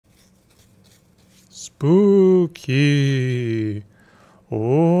Spooky.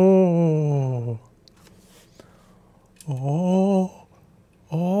 Oh. Oh.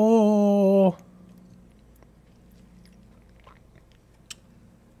 Oh.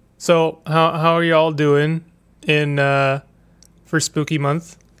 So, how are y'all doing in for spooky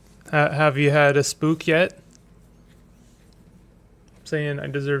month? Have you had a spook yet? I'm saying I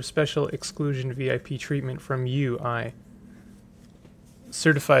deserve special exclusion VIP treatment from you,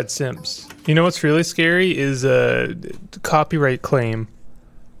 certified simps. You know what's really scary is a copyright claim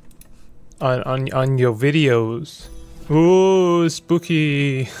on your videos. Ooh,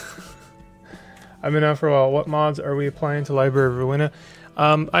 spooky. I've been out for a while. What mods are we applying to Library of Ruina?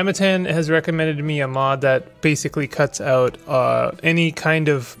 I'm10 has recommended to me a mod that basically cuts out any kind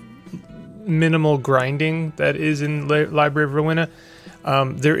of minimal grinding that is in Library of Ruina.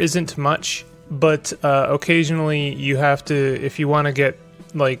 There isn't much, but occasionally you have to, if you want to get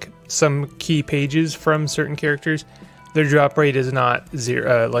like some key pages from certain characters, their drop rate is not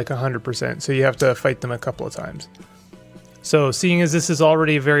like 100%, so you have to fight them a couple of times. So seeing as this is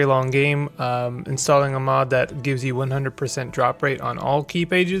already a very long game, installing a mod that gives you 100% drop rate on all key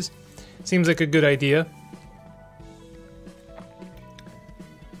pages seems like a good idea.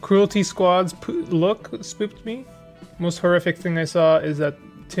 Cruelty Squad's look spooked me. Most horrific thing I saw is that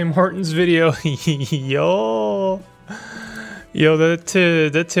Tim Hortons video. Yo,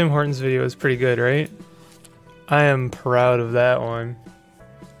 that Tim Hortons video is pretty good, right? I am proud of that one.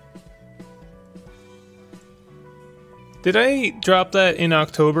 Did I drop that in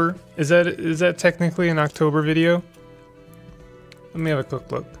October? Is that technically an October video? Let me have a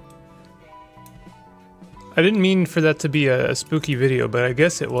quick look. I didn't mean for that to be a spooky video, but I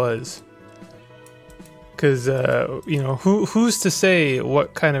guess it was. Because, you know, who's to say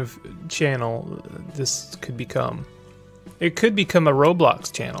what kind of channel this could become? It could become a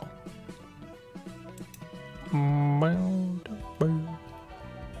Roblox channel.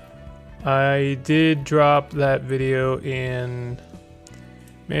 I did drop that video in...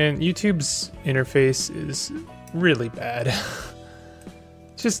 Man, YouTube's interface is really bad.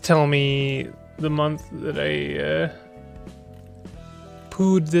 Just tell me the month that I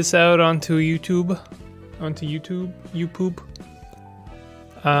pooed this out onto YouTube.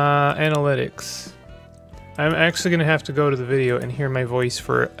 Analytics. I'm actually going to have to go to the video and hear my voice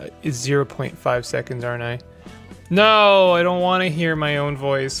for 0.5 seconds, aren't I? No, I don't want to hear my own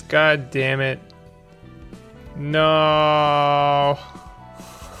voice. God damn it. No.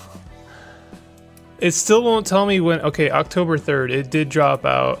 It still won't tell me when... Okay, October 3rd. It did drop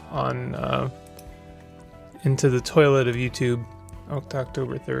out on... into the toilet of YouTube.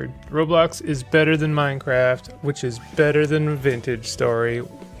 October 3rd. Roblox is better than Minecraft, which is better than Vintage Story.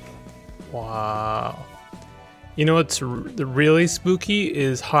 Wow. You know what's really spooky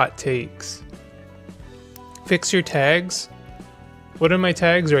is hot takes. Fix your tags? What are my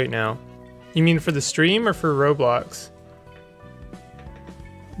tags right now? You mean for the stream or for Roblox?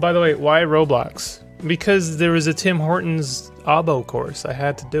 By the way, why Roblox? Because there was a Tim Hortons Abo course. I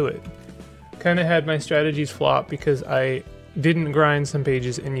had to do it. Kind of had my strategies flop because I didn't grind some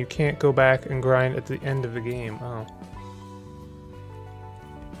pages and you can't go back and grind at the end of the game. Oh.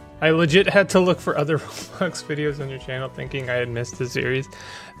 I legit had to look for other Roblox videos on your channel thinking I had missed the series.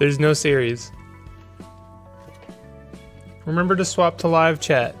 There's no series. Remember to swap to live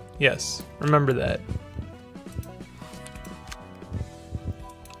chat. Yes, remember that.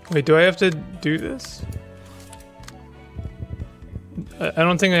 Wait, do I have to do this? I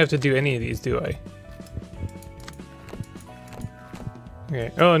don't think I have to do any of these, do I?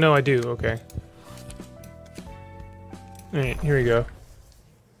 Okay. Oh, no, I do. Okay. Alright, here we go.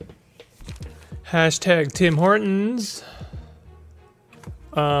 Hashtag Tim Hortons.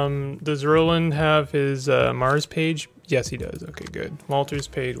 Does Roland have his Mars page? Yes, he does. Okay, good. Walter's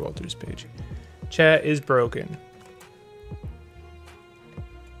page, Walter's page. Chat is broken.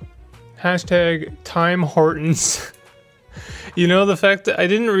 Hashtag Time Hortons. You know, the fact that I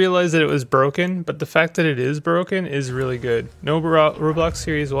didn't realize that it was broken, but the fact that it is broken is really good. No Roblox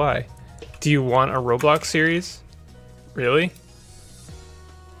series, why? Do you want a Roblox series? Really?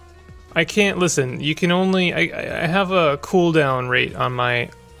 I can't, listen, you can only, I have a cooldown rate on my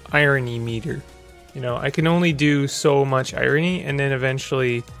irony meter. You know, I can only do so much irony, and then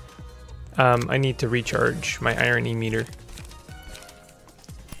eventually I need to recharge my irony meter.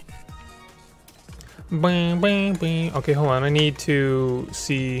 Okay, hold on, I need to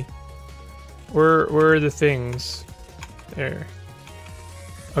see, where are the things? There.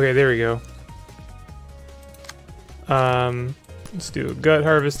 Okay, there we go. Let's do gut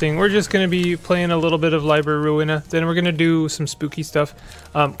harvesting. We're just going to be playing a little bit of Library of Ruina. Then we're going to do some spooky stuff.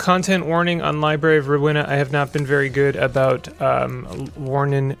 Content warning on Library of Ruina. I have not been very good about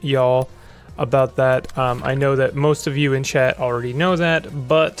warning y'all about that. I know that most of you in chat already know that,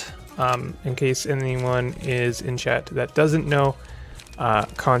 but in case anyone is in chat that doesn't know,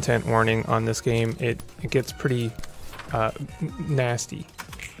 content warning on this game, it gets pretty nasty,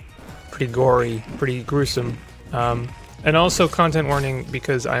 pretty gory, pretty gruesome. And also content warning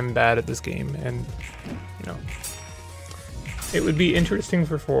because I'm bad at this game, and you know, it would be interesting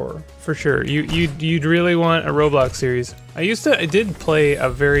for sure. You'd really want a Roblox series. I did play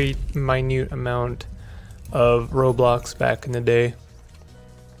a very minute amount of Roblox back in the day.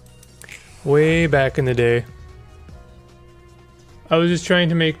 Way back in the day. I was just trying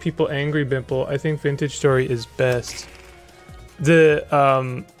to make people angry, Bimple. I think Vintage Story is best.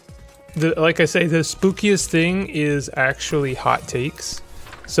 Like I say, the spookiest thing is actually hot takes.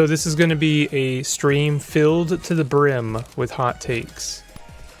 So this is going to be a stream filled to the brim with hot takes.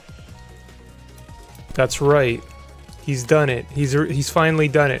 That's right. He's done it. He's finally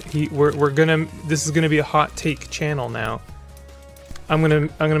done it. This is gonna be a hot take channel now. I'm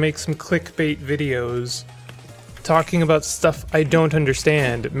gonna make some clickbait videos talking about stuff I don't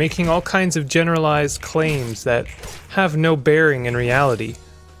understand, making all kinds of generalized claims that have no bearing in reality.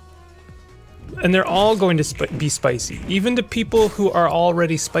 And they're all going to be spicy. Even the people who are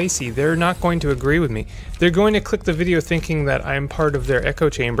already spicy, they're not going to agree with me. They're going to click the video thinking that I'm part of their echo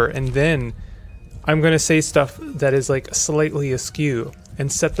chamber, and then I'm going to say stuff that is like slightly askew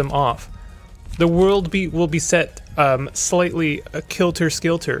and set them off. The world will be set slightly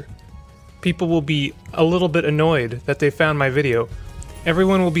kilter-skilter. People will be a little bit annoyed that they found my video.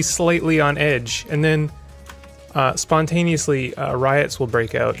 Everyone will be slightly on edge, and then spontaneously riots will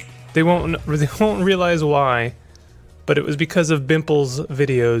break out. They won't realize why, but it was because of Bimple's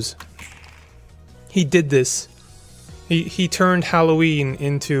videos. He did this. He turned Halloween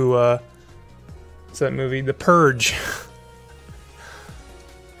into what's that movie? The Purge.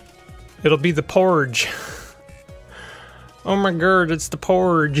 It'll be the Porge. Oh my god, it's the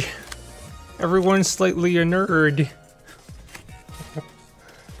Porge. Everyone's slightly a nerd.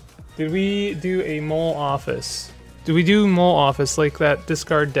 Did we do a mole office? Did we do mole office like that?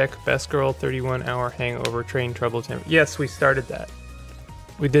 Discard deck, best girl, 31-hour hangover, train trouble temper. Yes, we started that.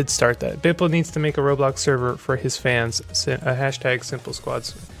 We did start that. Bimple needs to make a Roblox server for his fans. A hashtag simple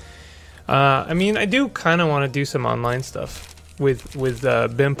squads. I mean, I do kind of want to do some online stuff with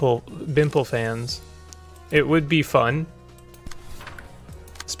Bimple fans. It would be fun,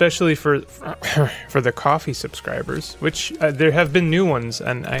 especially for the coffee subscribers, which there have been new ones,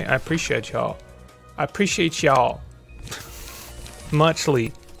 and I appreciate y'all. I appreciate y'all.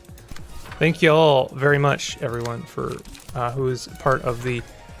 Muchly. Thank you all very much, everyone, for who is part of the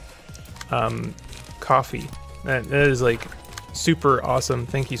coffee. That is like super awesome.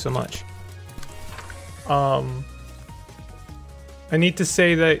 Thank you so much. I need to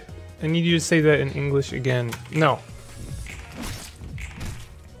say that. I need you to say that in English again. No.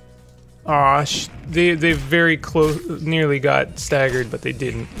 Aw, they very close, nearly got staggered, but they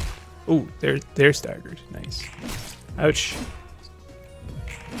didn't. Ooh, they're staggered. Nice. Ouch.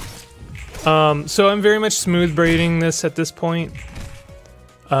 So I'm very much smooth braiding this at this point.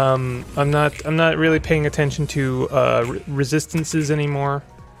 I'm not really paying attention to resistances anymore.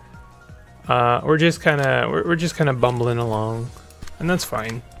 We're just kind of bumbling along, and that's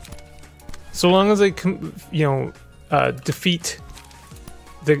fine. So long as I defeat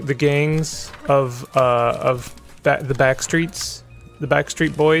the gangs of the Backstreet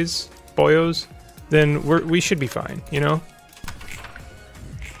Boyos, then we should be fine, you know?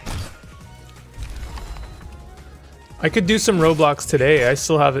 I could do some Roblox today. I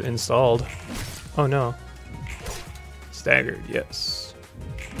still have it installed. Oh no. Staggered, yes.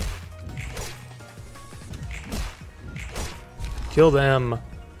 Kill them.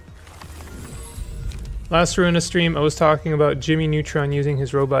 Last Ruina stream, I was talking about Jimmy Neutron using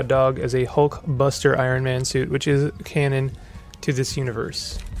his robot dog as a Hulk Buster Iron Man suit, which is canon to this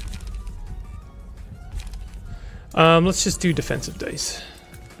universe. Let's just do defensive dice.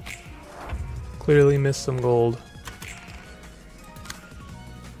 Clearly missed some gold.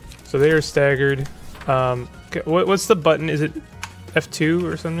 So they are staggered. Okay, what's the button? Is it F2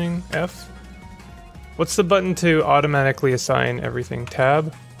 or something? F? What's the button to automatically assign everything?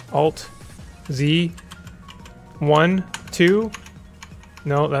 Tab? Alt? Z? 1? 2?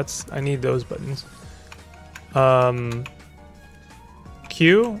 No, I need those buttons.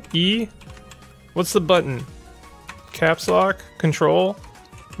 Q? E? What's the button? Caps lock? Control?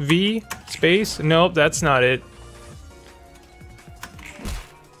 V? Space? Nope, that's not it.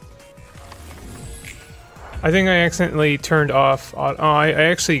 I think I accidentally turned off. Oh, I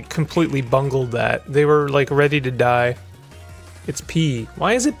actually completely bungled that. They were like ready to die. It's P.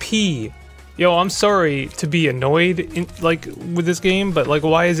 Why is it P? Yo, I'm sorry to be annoyed like with this game, but like,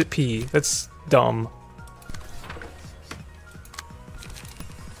 why is it P? That's dumb.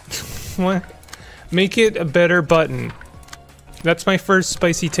 What? Make it a better button. That's my first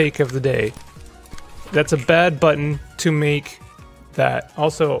spicy take of the day. That's a bad button to make that.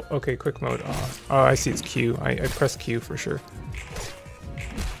 Also, okay, quick mode off. Oh, I see it's Q. I pressed Q for sure.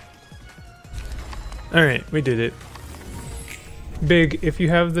 Alright, we did it. Big, if you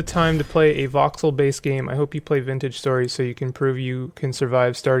have the time to play a voxel-based game, I hope you play Vintage Stories so you can prove you can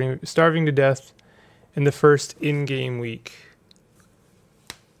survive starving to death in the first in-game week.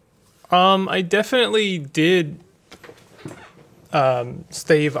 I definitely did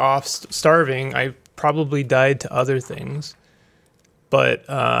stave off starving. I probably died to other things. But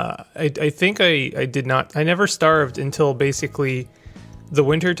I think I did not. I never starved until basically the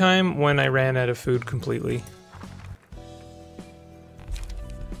winter time when I ran out of food completely.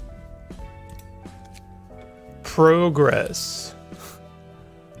 Progress.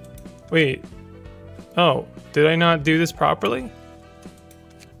 Wait. Oh, did I not do this properly?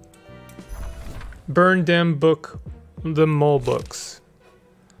 Burn them mole books.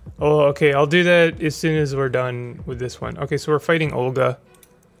 Oh, okay, I'll do that as soon as we're done with this one. Okay, so we're fighting Olga.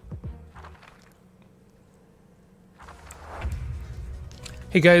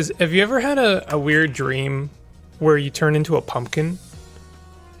 Hey guys, have you ever had a weird dream where you turn into a pumpkin?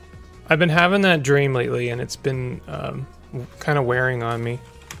 I've been having that dream lately and it's been kind of wearing on me.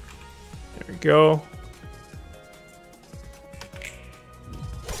 There we go.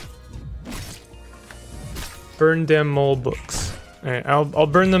 Burn them mole books. Alright, I'll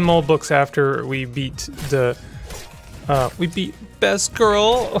burn the mole books after we beat the we beat best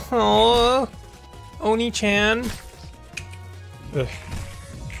girl. Aww. Oni-chan.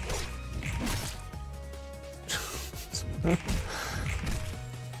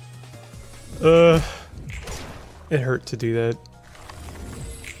 Ugh. It hurt to do that.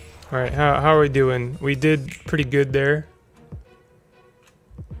 Alright, how are we doing? We did pretty good there.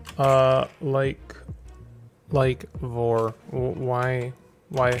 Like vor. Why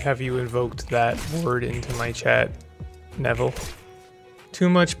have you invoked that word into my chat, Neville? Too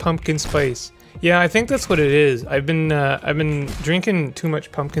much pumpkin spice. Yeah, I think that's what it is. I've been drinking too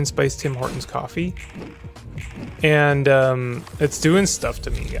much pumpkin spice Tim Hortons coffee, and it's doing stuff to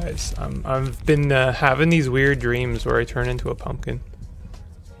me, guys. I've been having these weird dreams where I turn into a pumpkin.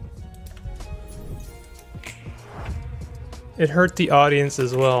 It hurt the audience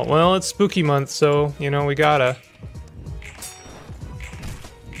as well. Well, it's spooky month, so, you know, we gotta.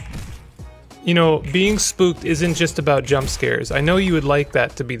 You know, being spooked isn't just about jump scares. I know you would like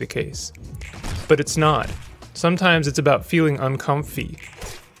that to be the case, but it's not. Sometimes it's about feeling uncomfy.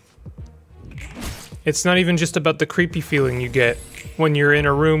 It's not even just about the creepy feeling you get when you're in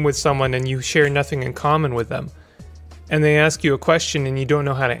a room with someone and you share nothing in common with them, and they ask you a question and you don't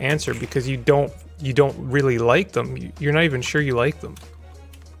know how to answer because you don't really like them. You're not even sure you like them.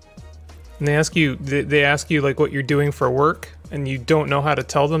 And they ask you like what you're doing for work, and you don't know how to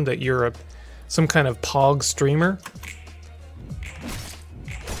tell them that you're some kind of pog streamer.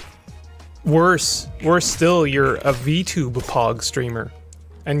 Worse still, you're a VTube pog streamer,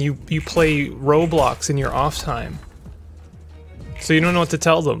 and you play Roblox in your off time. So you don't know what to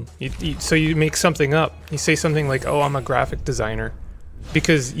tell them. So you make something up. You say something like, "Oh, I'm a graphic designer."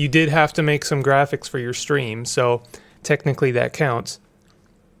 Because you did have to make some graphics for your stream, so technically that counts.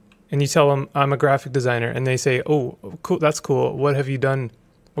 And you tell them, I'm a graphic designer, and they say, oh, cool, that's cool. What have you done?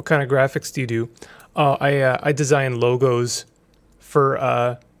 What kind of graphics do you do? I design logos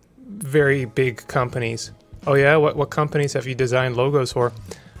for very big companies. Oh yeah? What companies have you designed logos for?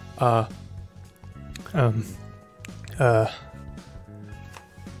 Oh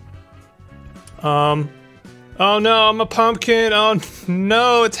no, I'm a pumpkin! Oh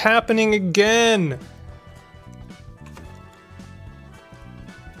no, it's happening again!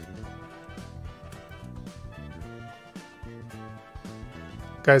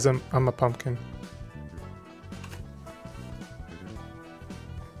 Guys, I'm a pumpkin.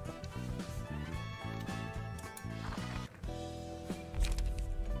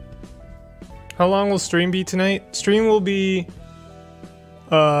 How long will stream be tonight? Stream will be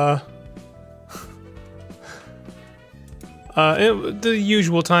the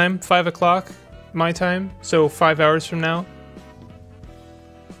usual time, 5 o'clock, my time, so 5 hours from now.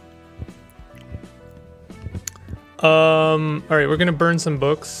 Alright, we're gonna burn some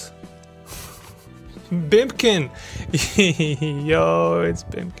books. Bimpkin! Yo, it's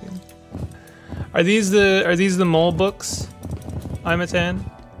Bimpkin. Are these the mole books? I'm a 10.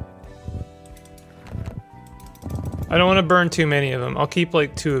 I don't want to burn too many of them. I'll keep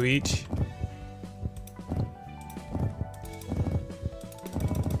like 2 of each.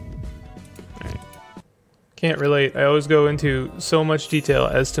 Right. Can't relate. I always go into so much detail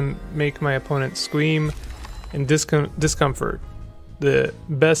as to make my opponent scream in discomfort. The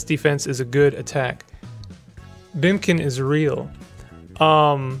best defense is a good attack. Bimkin is real.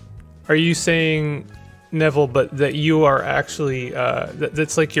 Are you saying, Neville, but that you are actually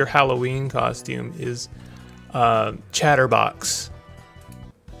that's like your Halloween costume is Chatterbox?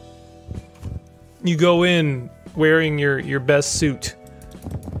 You go in wearing your best suit,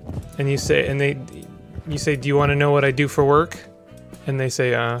 and you say, do you want to know what I do for work? And they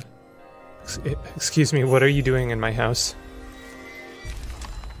say, excuse me, what are you doing in my house?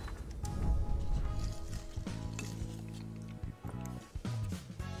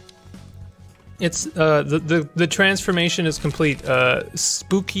 It's the transformation is complete.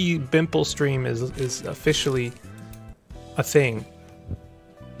 Spooky Bimple stream is officially a thing.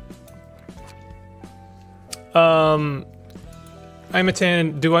 I'm a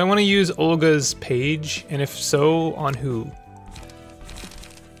 10. Do I want to use Olga's page? And if so, on who?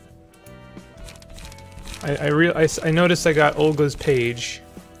 I noticed I got Olga's page.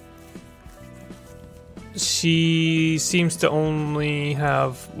 She seems to only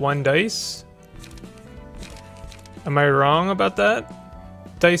have 1 dice. Am I wrong about that?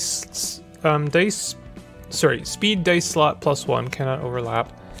 Speed dice slot +1 cannot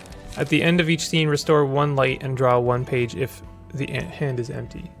overlap. At the end of each scene, restore 1 light and draw 1 page if the hand is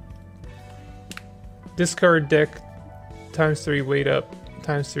empty. Discard deck ×3 weight up,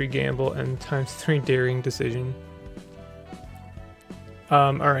 ×3 gamble, and ×3 daring decision.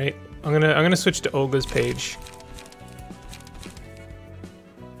 All right, I'm gonna switch to Olga's page.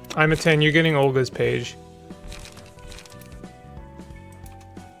 I'm a 10. You're getting Olga's page.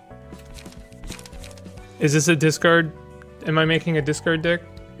 Is this a discard? Am I making a discard deck?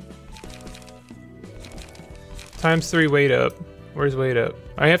 ×3 weight up. Where's weight up?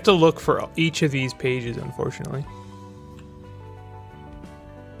 I have to look for each of these pages, unfortunately.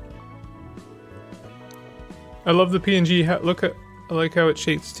 I love the PNG. I like how it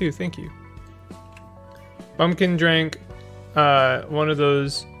shapes too. Thank you. Bumpkin drank one of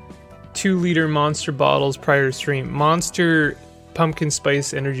those 2-liter monster bottles prior to stream. Monster pumpkin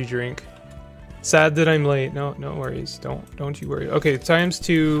spice energy drink. Sad that I'm late. No worries. Don't you worry. Okay,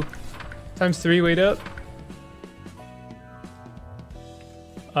 ×2, ×3 weight up.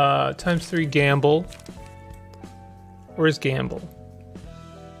 ×3 gamble. Where's gamble?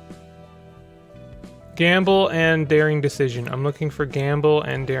 Gamble and daring decision. I'm looking for gamble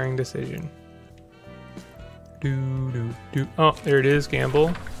and daring decision. Oh, there it is,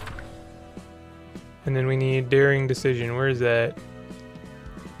 gamble. And then we need daring decision. Where is that?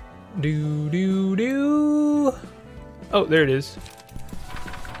 Oh, there it is.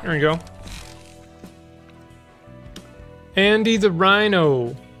 There we go. Andy the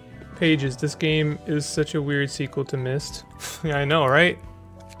Rhino. Pages. This game is such a weird sequel to Myst. Yeah, I know, right?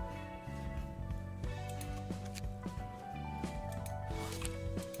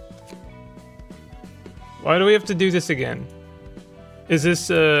 Why do we have to do this again? Is this,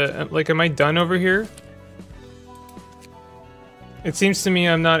 like, am I done over here? It seems to me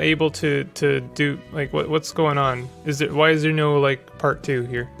I'm not able to do, like, what's going on? Why is there no, like, part 2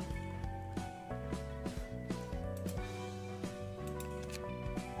 here?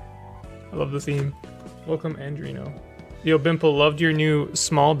 I love the theme. Welcome, Andrino. Yo, Bimple, loved your new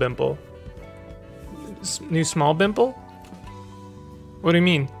small Bimple. New small Bimple? What do you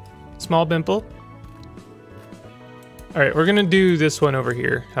mean? Small Bimple? Alright, we're gonna do this one over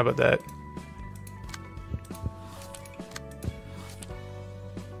here. How about that?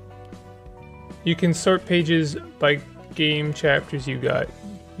 You can sort pages by game chapters you got.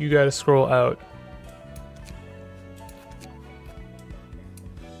 You gotta scroll out.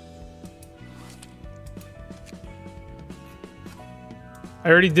 I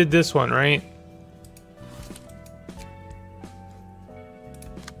already did this one, right?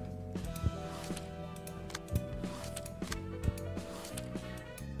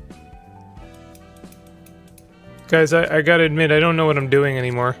 Guys, I gotta admit, I don't know what I'm doing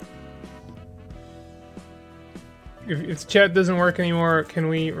anymore. If chat doesn't work anymore, can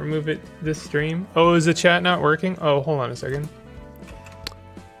we remove it this stream? Oh, is the chat not working? Oh, hold on a second.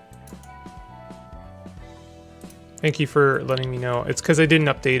 Thank you for letting me know. It's because I didn't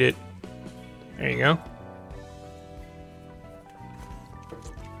update it. There you go.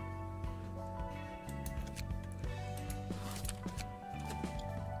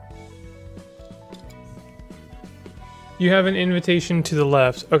 You have an invitation to the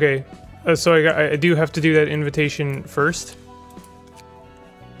left. Okay, so I do have to do that invitation first.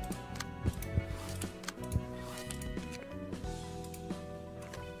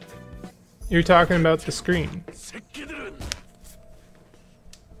 You're talking about the screen.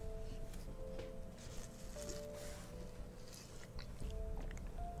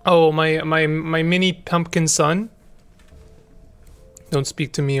 Oh, my mini pumpkin son. Don't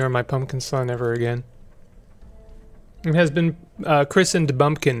speak to me or my pumpkin son ever again. It has been christened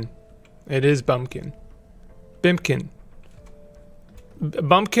Bumpkin. It is Bumpkin. Bimpkin.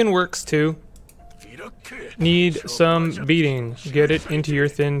 Bumpkin works too. Need some beating. Get it into your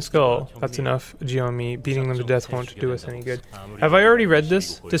thin skull. That's enough, Geomi. Beating them to death won't do us any good. Have I already read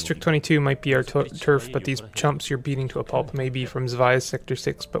this? District 22 might be our turf, but these chumps you're beating to a pulp may be from Zvi's Sector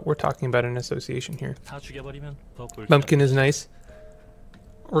 6, but we're talking about an association here. Bumpkin is nice.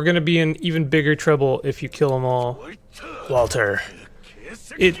 We're gonna be in even bigger trouble if you kill them all. Walter.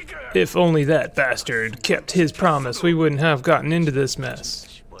 If only that bastard kept his promise, we wouldn't have gotten into this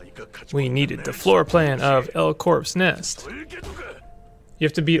mess. We needed the floor plan of El Corp's nest. You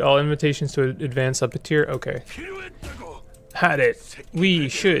have to beat all invitations to advance up a tier? Okay. Had it. We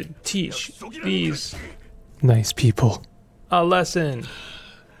should teach these nice people a lesson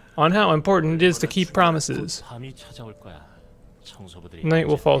on how important it is to keep promises. Night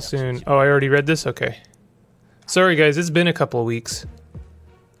will fall soon. Oh, I already read this? Okay. Sorry guys, it's been a couple of weeks.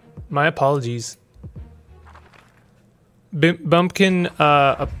 My apologies. Bumpkin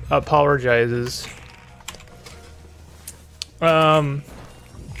apologizes. So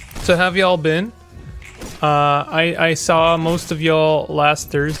have y'all been? I saw most of y'all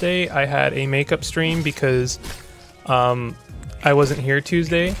last Thursday. I had a makeup stream because I wasn't here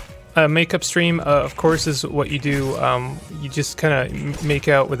Tuesday. A makeup stream, of course, is what you do. You just kind of make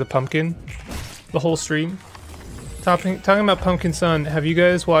out with a pumpkin the whole stream. Talking about Pumpkin Sun, have you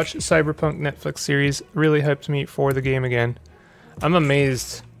guys watched Cyberpunk Netflix series? Really hyped me for the game again. I'm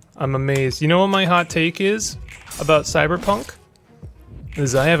amazed. I'm amazed. You know what my hot take is about Cyberpunk?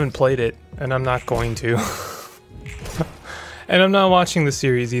 Is I haven't played it, and I'm not going to. And I'm not watching the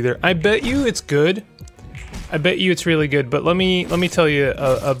series either. I bet you it's good. I bet you it's really good, but let me tell you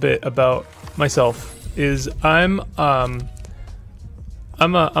a bit about myself. Is I'm a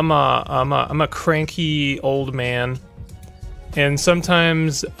cranky old man, and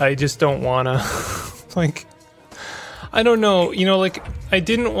sometimes I just don't wanna like, I don't know, you know, like I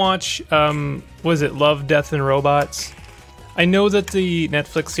didn't watch was it Love, Death and Robots? I know that the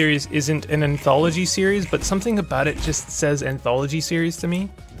Netflix series isn't an anthology series, but something about it just says anthology series to me.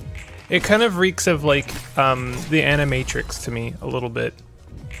 It kind of reeks of like the Animatrix to me a little bit.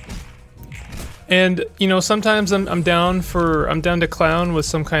 And you know, sometimes I'm down to clown with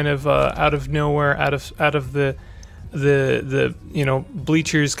some kind of out of nowhere, out of the you know,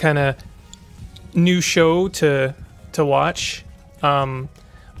 Bleachers kind of new show to watch.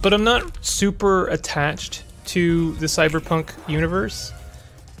 But I'm not super attached to the Cyberpunk universe,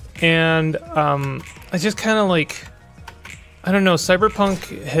 and I just kind of like, I don't know,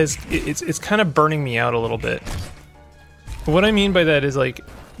 Cyberpunk it's kind of burning me out a little bit. What I mean by that is like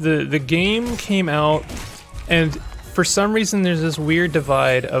the game came out, and for some reason there's this weird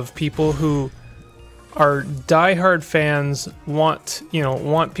divide of people who are diehard fans, want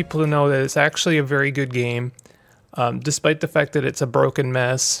people to know that it's actually a very good game, despite the fact that it's a broken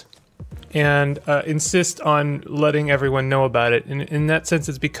mess, and insist on letting everyone know about it. And in that sense,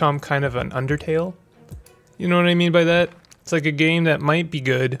 it's become kind of an Undertale. You know what I mean by that? It's like a game that might be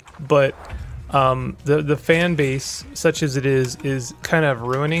good, but the fan base, such as it is kind of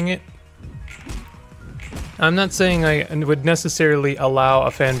ruining it. I'm not saying I would necessarily allow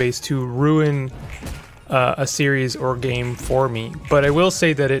a fan base to ruin a series or game for me, but I will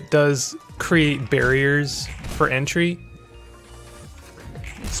say that it does create barriers for entry.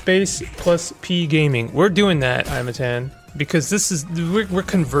 Space plus P gaming. We're doing that, Imatan, because this is we're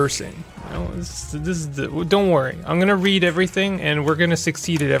conversing. You know, this is don't worry. I'm gonna read everything, and we're gonna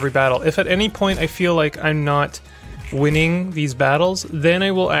succeed at every battle. If at any point I feel like I'm not winning these battles, then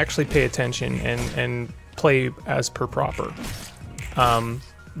I will actually pay attention and play as per proper.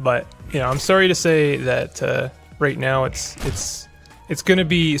 But you know, I'm sorry to say that right now it's gonna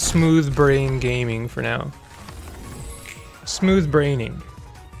be smooth brain gaming for now. Smooth braining.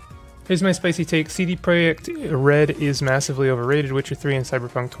 Here's my spicy take. CD Projekt Red is massively overrated. Witcher 3 and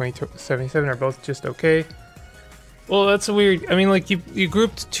Cyberpunk 2077 are both just okay. Well, that's weird. I mean, like, you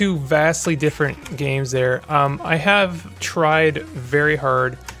grouped two vastly different games there. I have tried very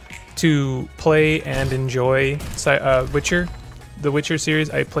hard to play and enjoy Witcher, the Witcher series.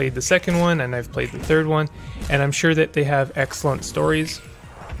 I played the second one and I've played the third one, and I'm sure that they have excellent stories.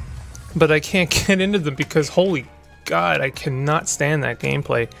 But I can't get into them because, holy God, I cannot stand that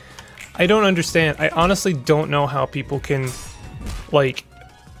gameplay. I don't understand. I honestly don't know how people can, like,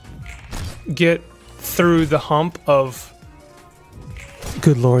 get through the hump of,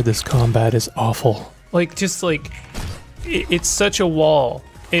 good lord, this combat is awful. Like, just like, it's such a wall.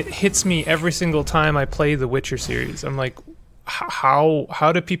 It hits me every single time I play the Witcher series. I'm like,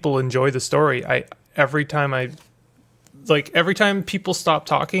 how do people enjoy the story? Every time people stop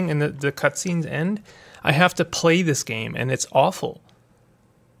talking and the cutscenes end, I have to play this game, and it's awful.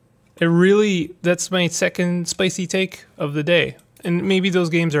 That's my second spicy take of the day. And maybe those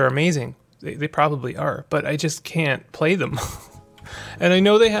games are amazing. They probably are, but I just can't play them. And I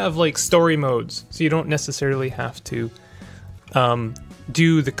know they have like story modes, so you don't necessarily have to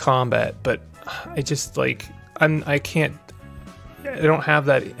do the combat, but I just like, I don't have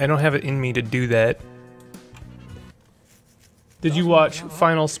it in me to do that. Did you watch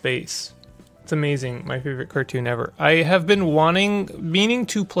Final Space? It's amazing, my favorite cartoon ever. I have been meaning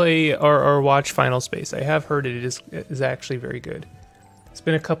to play or watch Final Space. I have heard it is actually very good. It's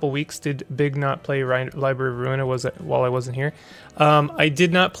been a couple weeks. Did Big not play Library of Ruina while I wasn't here? I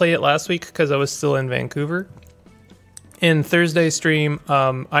did not play it last week because I was still in Vancouver. In Thursday's stream,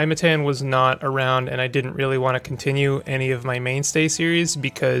 Imatan was not around, and I didn't really want to continue any of my mainstay series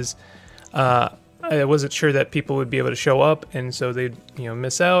because I wasn't sure that people would be able to show up, and so they'd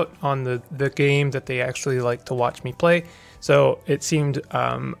miss out on the game that they actually like to watch me play. So it seemed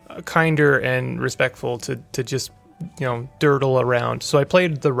kinder and respectful to just dirtle around. So I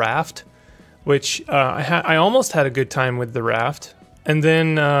played the raft, which I almost had a good time with the raft, and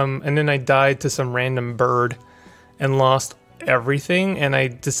then I died to some random bird and lost everything, and I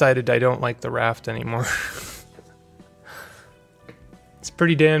decided I don't like the raft anymore. It's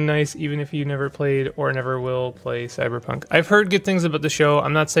pretty damn nice, even if you never played or never will play Cyberpunk. I've heard good things about the show.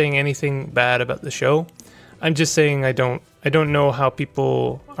 I'm not saying anything bad about the show. I'm just saying I don't know how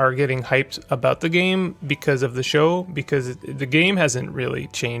people are getting hyped about the game because of the show, because the game hasn't really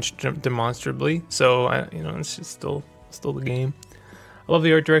changed demonstrably. So it's just still the game. I love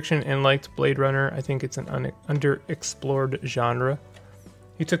the art direction and liked Blade Runner. I think it's an underexplored genre.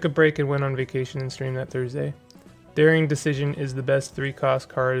 He took a break and went on vacation and streamed that Thursday. Daring Decision is the best 3-cost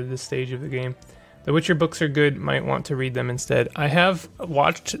card at this stage of the game. The Witcher books are good, might want to read them instead. I have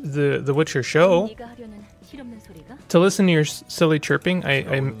watched the Witcher show. To listen to your silly chirping,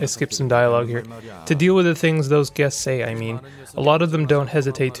 I skipped some dialogue here. To deal with the things those guests say, I mean. A lot of them don't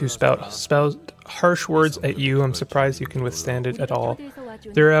hesitate to spout harsh words at you. I'm surprised you can withstand it at all.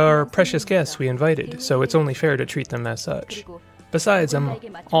 They're our precious guests we invited, so it's only fair to treat them as such. Besides, I'm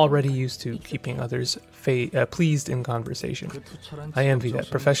already used to keeping others pleased in conversation. I envy that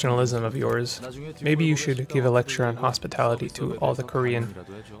professionalism of yours. Maybe you should give a lecture on hospitality to all the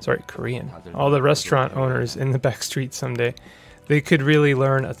all the restaurant owners in the back street someday. They could really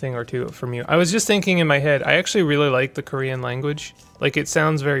learn a thing or two from you. I was just thinking in my head, I actually really like the Korean language. Like, it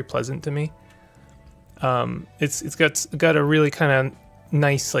sounds very pleasant to me. It's got a really kind of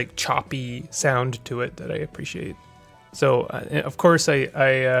nice, like, choppy sound to it that I appreciate. So, of course,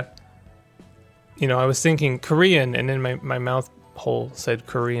 I was thinking Korean, and then my mouth hole said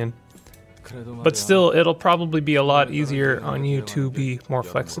Korean. But still, it'll probably be a lot easier on you to be more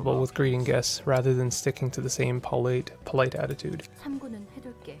flexible with greeting guests rather than sticking to the same polite attitude.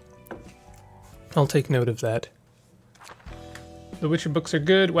 I'll take note of that. The Witcher books are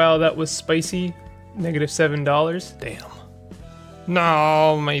good. Wow, that was spicy. -$7. Damn.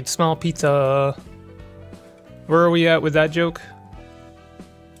 No, my small pizza. Where are we at with that joke?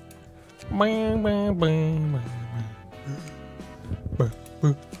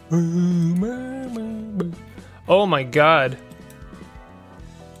 Oh my god.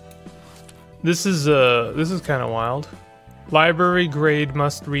 This is kind of wild. Library grade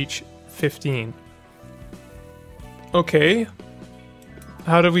must reach 15. Okay.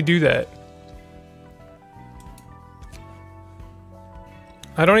 How do we do that?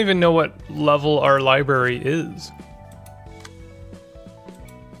 I don't even know what level our library is.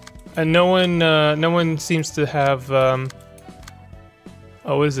 And no one seems to have, oh,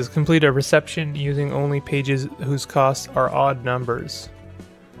 what is this? Complete a reception using only pages whose costs are odd numbers.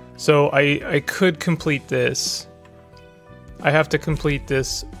 So I could complete this. I have to complete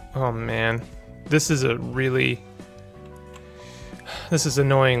this. Oh man. This is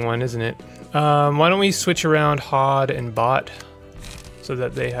annoying one, isn't it? Why don't we switch around HOD and bot so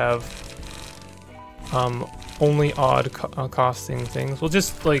that they have only odd costing things. We'll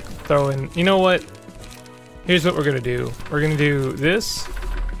just like throw in, you know what? Here's what we're gonna do. We're gonna do this.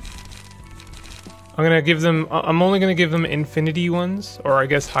 I'm gonna give them, I'm only gonna give them infinity ones, or I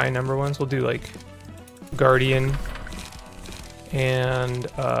guess high number ones. We'll do like Guardian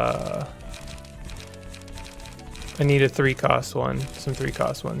and I need a 3-cost one. Some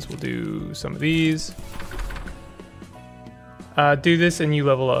 3-cost ones. We'll do some of these. Do this and you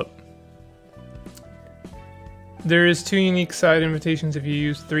level up. There is 2 unique side invitations if you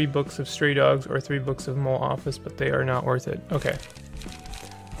use 3 books of Stray Dogs or 3 books of Mole Office, but they are not worth it. Okay.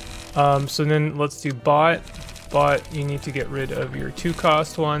 So then let's do bot. Bot, you need to get rid of your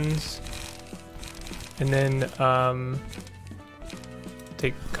 2-cost ones. And then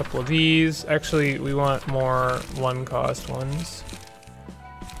take a couple of these. Actually, we want more 1-cost ones.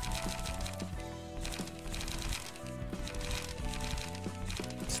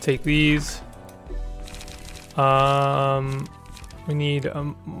 Let's take these. We need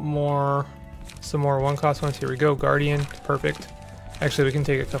some more 1-cost ones. Here we go. Guardian, perfect. Actually, we can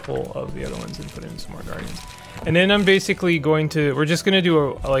take a couple of the other ones and put in some more Guardians. And then I'm basically going to, we're just gonna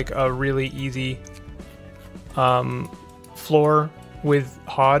do a really easy floor with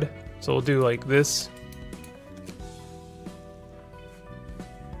HOD. So we'll do like this.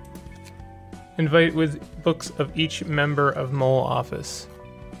 Invite with books of each member of Mole Office.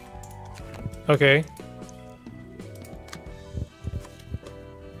 Okay.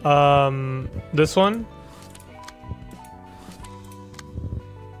 This one.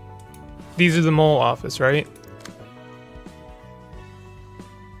 These are the Mole Office, right?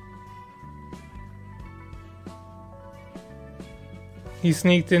 He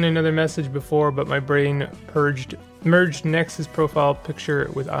sneaked in another message before, but my brain merged Nex's profile picture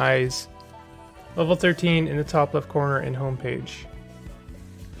with eyes. Level 13 in the top left corner and homepage.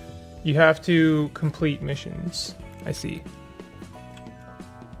 You have to complete missions. I see.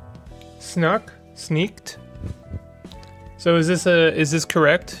 Snuck? Sneaked? So is this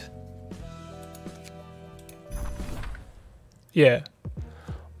correct? Yeah.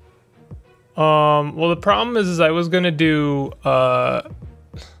 Well, the problem is I was gonna do, I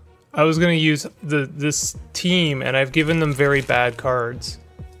was gonna use this team, and I've given them very bad cards.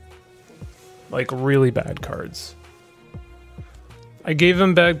 Like, really bad cards. I gave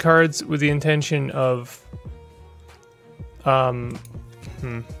them bad cards with the intention of,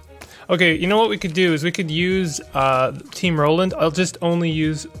 Okay, you know what we could do is we could use, Team Roland. I'll just only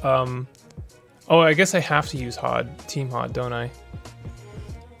use, oh, I guess I have to use HOD, Team HOD, don't I?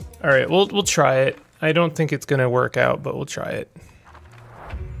 Alright, we'll try it. I don't think it's gonna work out, but we'll try it.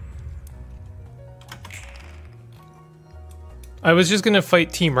 I was just gonna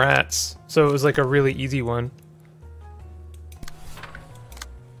fight Team Rats, so it was like a really easy one.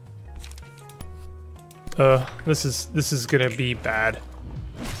 This is gonna be bad.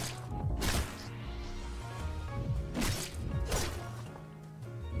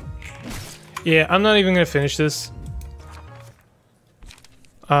 Yeah, I'm not even gonna finish this.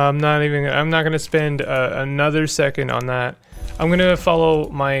 I'm not gonna spend another second on that. I'm gonna follow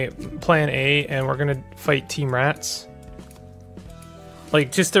my plan A, and we're gonna fight Team Rats.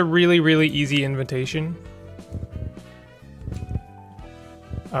 Like, just a really, really easy invitation.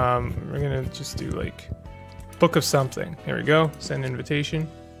 We're gonna just do like book of something. There we go. Send invitation.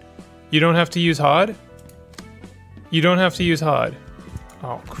 You don't have to use HOD? You don't have to use HOD.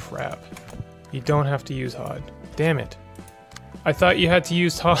 Oh crap. You don't have to use HOD. Damn it. I thought you had to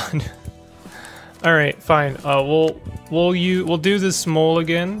use HOD. All right, fine. We'll do this mole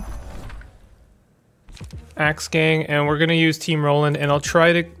again. Axe Gang, and we're gonna use Team Roland, and I'll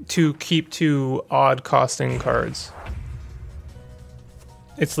try to keep 2 odd costing cards.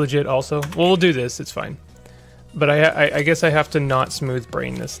 It's legit also. Well, we'll do this, it's fine. But I guess I have to not smooth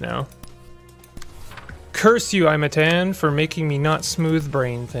brain this now. Curse you, Imatan, for making me not smooth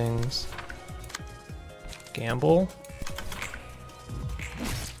brain things. Gamble.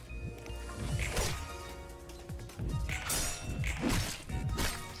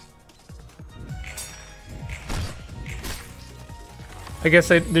 I guess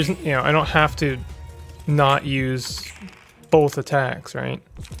there's, you know, I don't have to not use both attacks, right?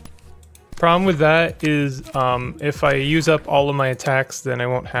 Problem with that is, if I use up all of my attacks, then I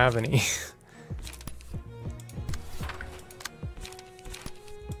won't have any.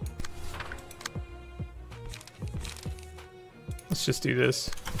 Let's just do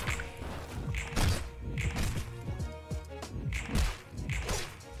this.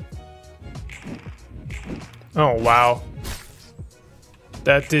 Oh, wow.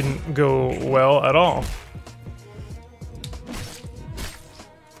 That didn't go well at all.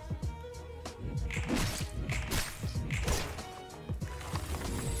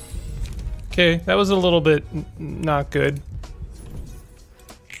 Okay, that was a little bit not good.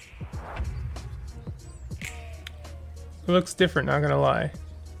 It looks different, not gonna lie.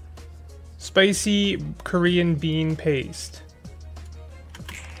 Spicy Korean bean paste.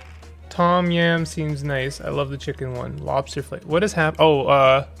 Tom yam seems nice. I love the chicken one. Lobster flavor. What is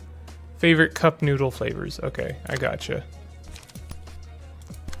Oh, favorite cup noodle flavors. Okay, I gotcha.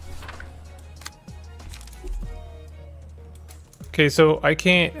 Okay, so I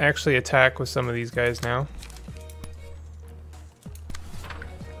can't actually attack with some of these guys now.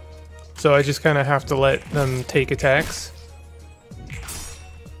 So I just kind of have to let them take attacks.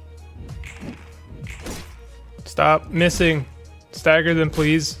 Stop missing. Stagger them,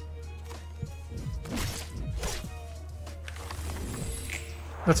 please.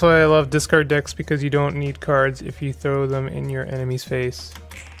 That's why I love discard decks, because you don't need cards if you throw them in your enemy's face.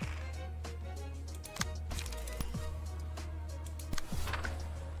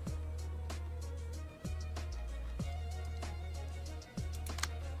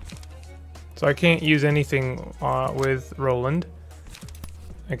 So I can't use anything with Roland.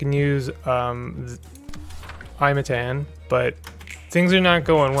 I can use Imatan, but things are not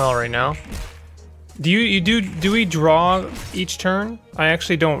going well right now. Do we draw each turn? I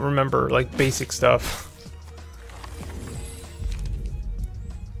actually don't remember, like, basic stuff.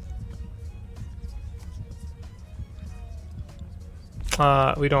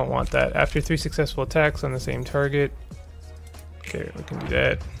 We don't want that. After 3 successful attacks on the same target. Okay, we can do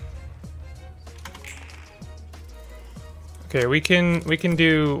that. Okay, we can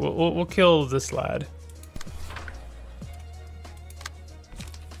do. We'll kill this lad.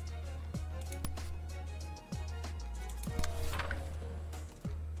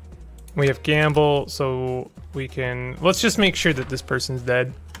 We have gamble, so we can. Let's just make sure that this person's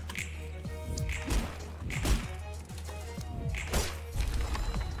dead.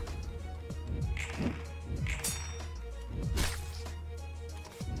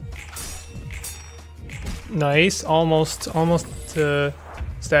 Nice, almost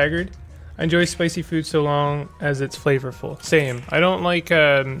staggered. I enjoy spicy food so long as it's flavorful. Same. I don't like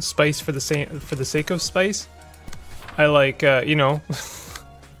spice for the sake of spice. I like you know,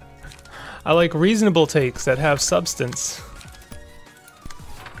 I like reasonable takes that have substance.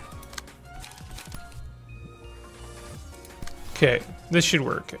 Okay, this should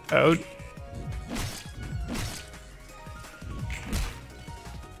work out.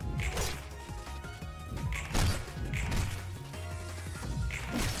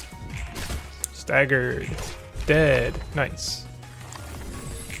 Staggered. Dead. Nice.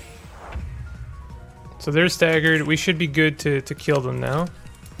 So they're staggered. We should be good to kill them now.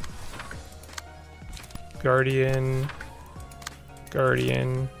 Guardian.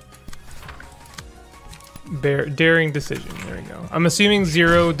 Guardian. Daring decision. There we go. I'm assuming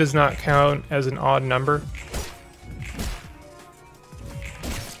 0 does not count as an odd number.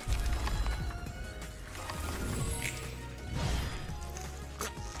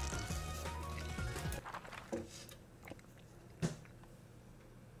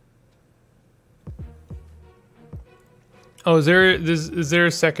 Oh, is there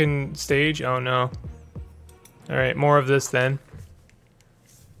a second stage? Oh no. Alright, more of this then.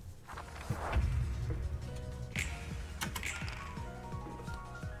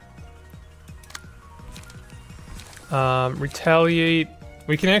 Retaliate.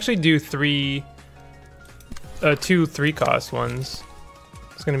 We can actually do two 3-cost ones.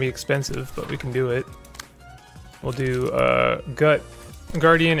 It's gonna be expensive, but we can do it. We'll do gut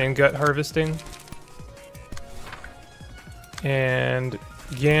guardian and gut harvesting. And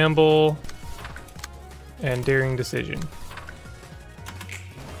gamble and daring decision.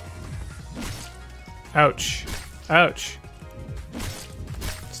 Ouch. Ouch.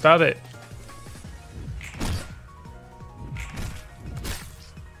 Stop it.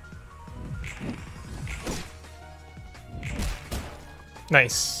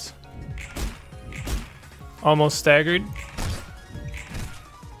 Nice. Almost staggered.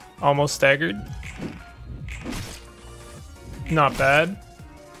 Almost staggered. Not bad.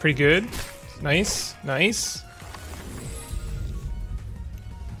 Pretty good. Nice. Nice.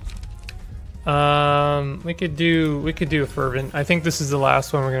 We could do a fervent. I think this is the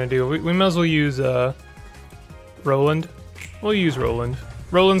last one we're gonna do. We might as well use Roland. We'll use Roland.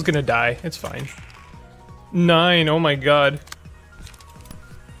 Roland's gonna die. It's fine. 9. Oh my god.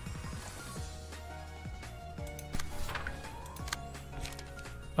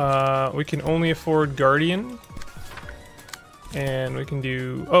 We can only afford Guardian. And we can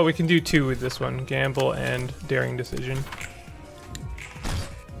do... Oh, we can do 2 with this one. Gamble and Daring Decision.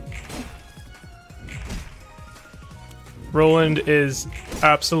 Roland is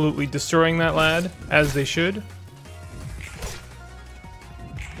absolutely destroying that lad, as they should.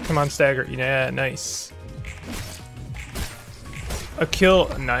 Come on, stagger. Yeah, nice. A kill.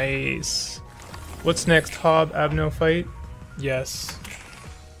 Nice. What's next? Hob Abno fight? Yes.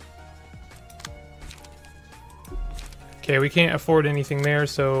 Okay, we can't afford anything there,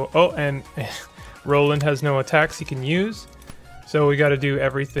 so... Oh, and Roland has no attacks he can use. So we gotta do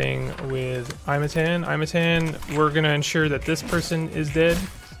everything with Imatan. Imatan, we're gonna ensure that this person is dead.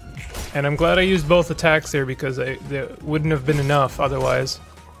 And I'm glad I used both attacks there because there wouldn't have been enough otherwise.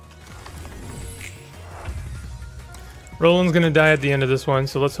 Roland's gonna die at the end of this one,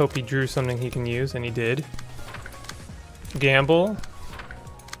 so let's hope he drew something he can use, and he did. Gamble.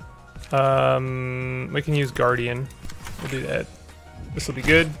 We can use Guardian. We'll do that. This will be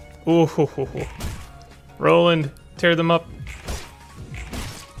good. Ooh, ho, ho, ho. Roland, tear them up.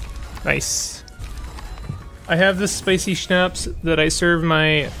 Nice. I have this spicy schnapps that I serve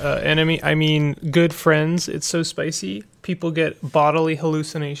my good friends. It's so spicy. People get bodily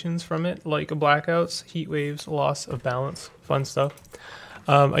hallucinations from it, like blackouts, heat waves, loss of balance, fun stuff.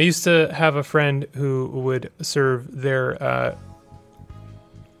 I used to have a friend who would serve their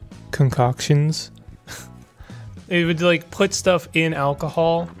concoctions. They would like put stuff in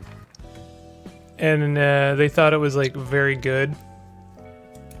alcohol, and they thought it was like very good.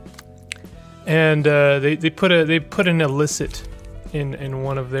 And they put an illicit in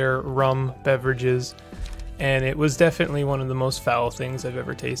one of their rum beverages, and it was definitely one of the most foul things I've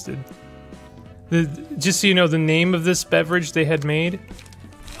ever tasted. Just so you know, the name of this beverage they had made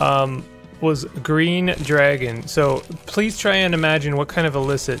was Green Dragon. So please try and imagine what kind of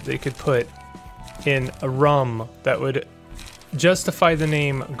illicit they could put in a rum that would justify the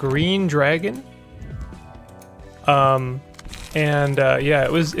name Green Dragon. Yeah,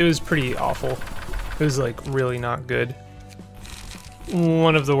 it was pretty awful. It was like really not good.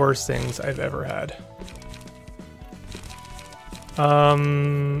 One of the worst things I've ever had.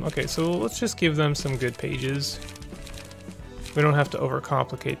 Okay, so let's just give them some good pages. We don't have to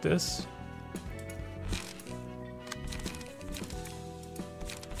overcomplicate this.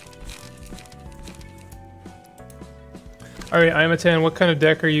 Alright, Imatan, what kind of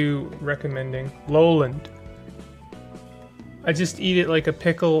deck are you recommending? Lowland. I just eat it like a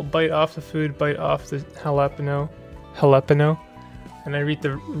pickle, bite off the food, bite off the jalapeno, and I eat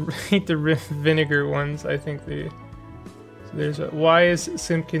the vinegar ones. I think so there's a, why is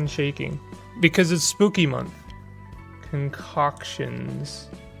Simpkin shaking? Because it's spooky month. Concoctions.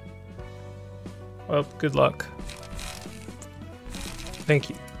 Well, good luck. Thank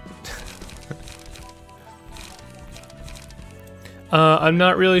you. I'm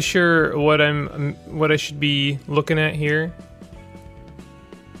not really sure what I should be looking at here.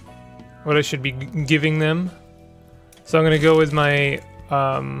 What I should be giving them. So I'm gonna go with my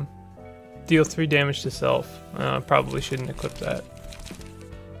deal 3 damage to self. Probably shouldn't equip that.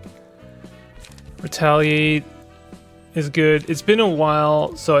 Retaliate is good. It's been a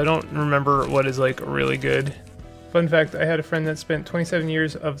while, so I don't remember what is like really good. Fun fact, I had a friend that spent 27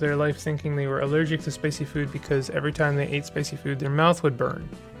 years of their life thinking they were allergic to spicy food because every time they ate spicy food, their mouth would burn.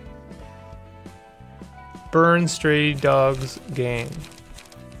 Burn Stray Dogs Gang.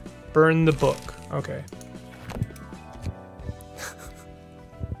 Burn the book. Okay.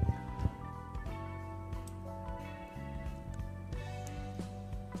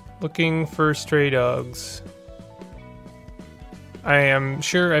 Looking for stray dogs. I am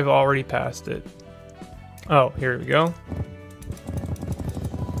sure I've already passed it. Oh, here we go.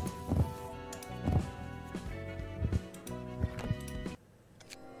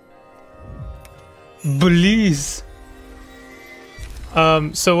 Please.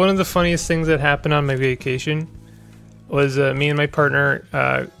 So one of the funniest things that happened on my vacation was me and my partner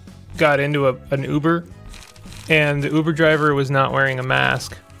got into an Uber, and the Uber driver was not wearing a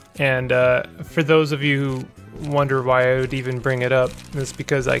mask. And for those of you who wonder why I would even bring it up, it's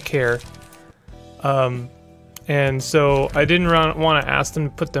because I care. And so I didn't want to ask them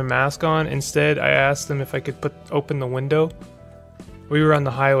to put their mask on. Instead, I asked them if I could open the window. We were on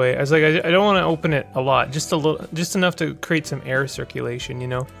the highway. I was like, I don't want to open it a lot, just a little, just enough to create some air circulation, you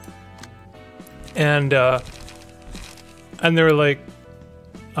know. And they were like,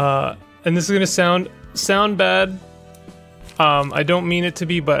 and this is gonna sound bad. I don't mean it to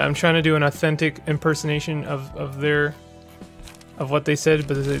be, but I'm trying to do an authentic impersonation of what they said.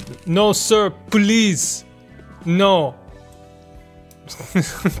 But they said, "No, sir, please, no,"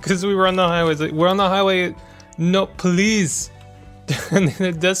 because we were on the highway. Like, we're on the highway. No, please. And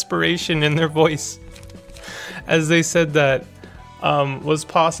the desperation in their voice as they said that was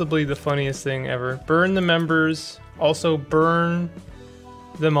possibly the funniest thing ever. Burn the members. Also burn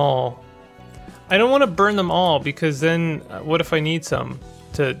them all. I don't want to burn them all because then what if I need some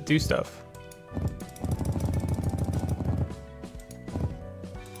to do stuff?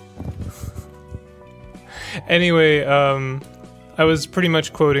 Anyway, I was pretty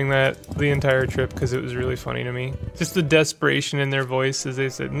much quoting that the entire trip because it was really funny to me. Just the desperation in their voice as they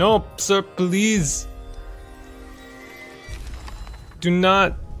said, "No, sir, please. Do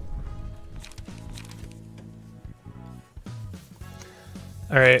not."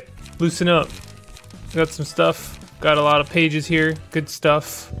 Alright, loosen up. Got some stuff. Got a lot of pages here. Good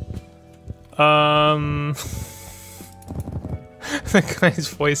stuff. The guy's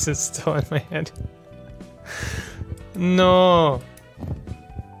voice is still in my head. No.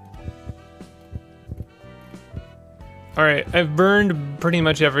 Alright, I've burned pretty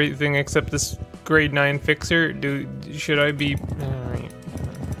much everything except this grade 9 fixer. Should I be... Alright.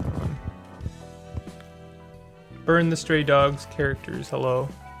 Burn the stray dogs characters, hello.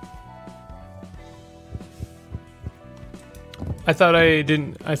 I thought I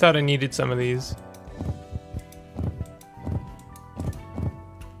needed some of these.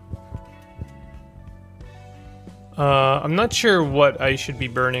 I'm not sure what I should be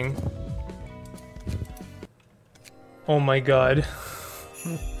burning. Oh my god.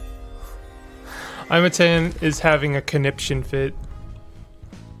 Imatan is having a conniption fit.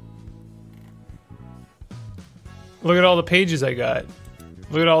 Look at all the pages I got.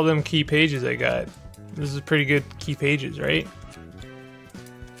 Look at all them key pages I got. This is pretty good key pages, right?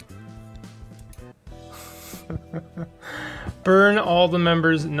 Burn all the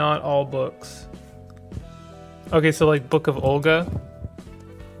members, not all books. Okay, so like Book of Olga,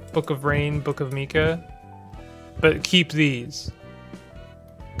 Book of Rain, Book of Mika. But keep these.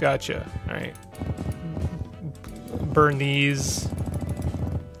 Gotcha. Alright. Burn these.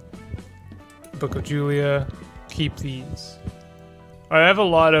 Book of Julia. Keep these. I have a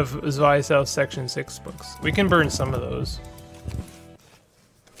lot of Zwei South Section 6 books. We can burn some of those.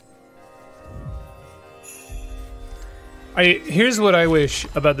 Here's what I wish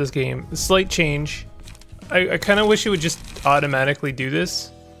about this game. A slight change. I kind of wish it would just automatically do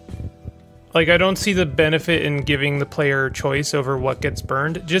this. Like, I don't see the benefit in giving the player choice over what gets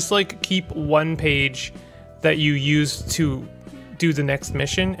burned. Just, like, keep one page that you use to do the next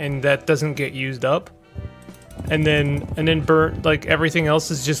mission, and that doesn't get used up. And then burn, like, everything else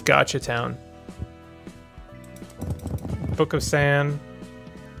is just Gotcha Town. Book of Sand.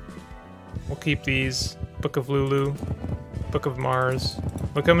 We'll keep these. Book of Lulu. Book of Mars.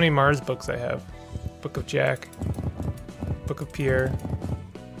 Look how many Mars books I have. Book of Jack. Book of Pierre.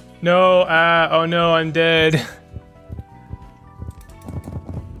 No, oh no, I'm dead.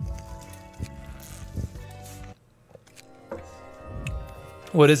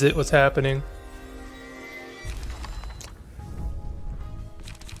 What is it? What's happening?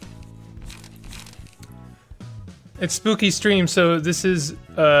 It's spooky stream, so this is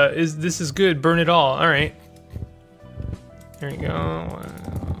good. Burn it all. All right. Here we go.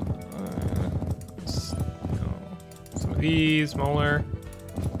 Some of these, molar.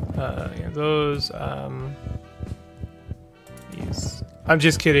 Yeah, those. These. I'm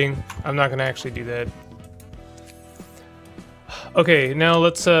just kidding. I'm not gonna actually do that. Okay, now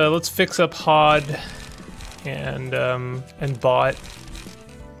let's fix up Hod and Bot.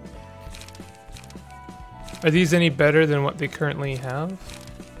 Are these any better than what they currently have?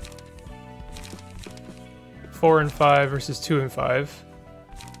 4 and 5 versus 2 and 5.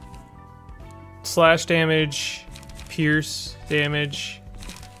 Slash damage, pierce damage.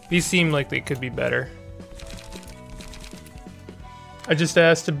 These seem like they could be better. I just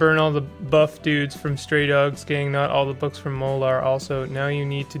asked to burn all the buff dudes from Stray Dogs Gang, not all the books from Molar. Also, now you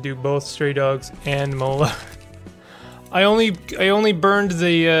need to do both Stray Dogs and Molar. I only burned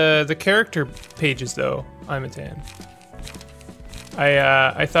the character pages though. Imatan.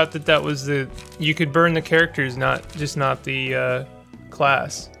 I thought that was the you could burn the characters, not the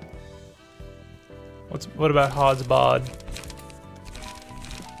class. What about Hod's Bod?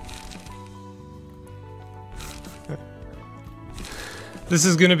 This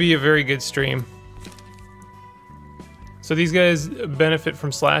is gonna be a very good stream. So these guys benefit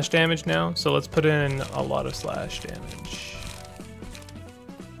from slash damage now, so let's put in a lot of slash damage.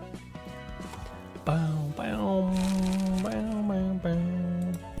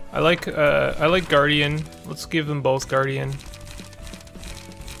 I like Guardian. Let's give them both Guardian.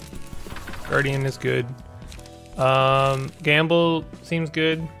 Guardian is good. Gamble seems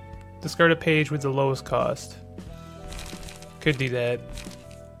good. Discard a page with the lowest cost. Could do that.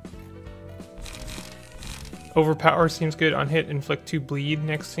 Overpower seems good. On hit, inflict 2 bleed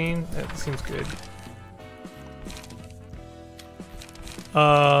next scene. That seems good.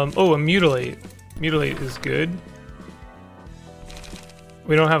 Oh, a mutilate. Mutilate is good.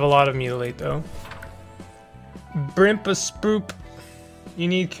 We don't have a lot of mutilate though. Brimp a spoop. You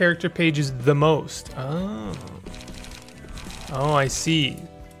need character pages the most. Oh. Oh, I see.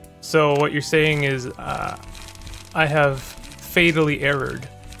 So what you're saying is I have fatally errored.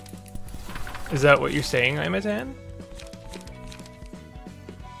 Is that what you're saying, Imatan?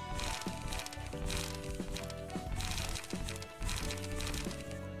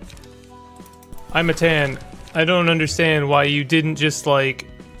 Imatan, I don't understand why you didn't just like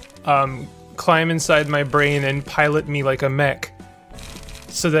climb inside my brain and pilot me like a mech,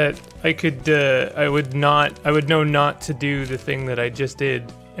 so that I could I would know not to do the thing that I just did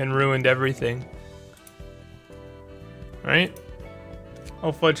and ruined everything. Right?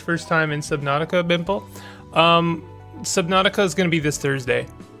 Oh fudge, first time in Subnautica, Bimple. Subnautica is gonna be this Thursday.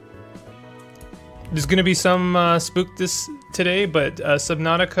 There's gonna be some spook today, but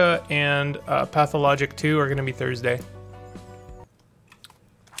Subnautica and Pathologic 2 are gonna be Thursday.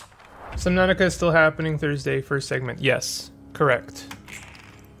 Subnautica is still happening Thursday, first segment. Yes, correct.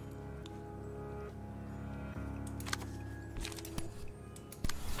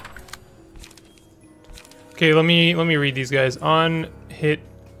 Okay, let me read these guys. On hit,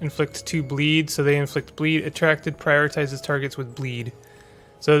 inflict 2 bleed, so they inflict bleed. Attracted prioritizes targets with bleed.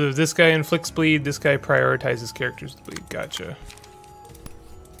 So this guy inflicts bleed, this guy prioritizes characters with bleed. Gotcha.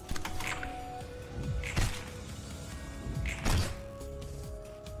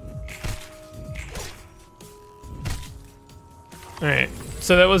 Alright,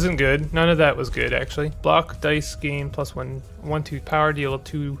 so that wasn't good. None of that was good, actually. Block, dice, gain, +1/2 power, deal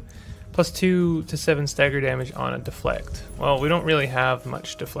 +2 to 7 stagger damage on a deflect. Well, we don't really have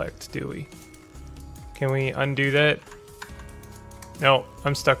much deflect, do we? Can we undo that? No,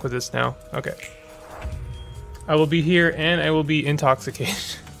 I'm stuck with this now. Okay. I will be here and I will be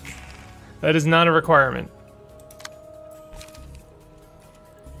intoxicated. That is not a requirement.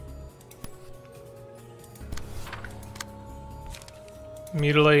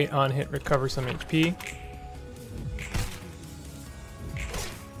 Mutilate on hit, recover some HP.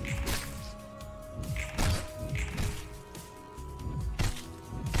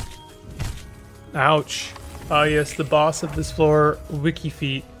 Ouch. Ah yes, the boss of this floor, Wiki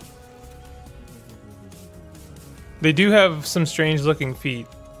Feet. They do have some strange looking feet.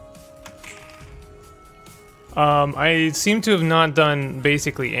 I seem to have not done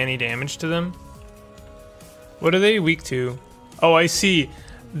basically any damage to them. What are they weak to? Oh, I see.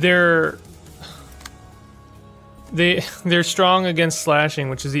 They're strong against slashing,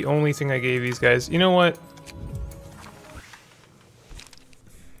 which is the only thing I gave these guys. You know what?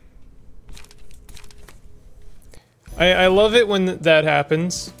 I love it when that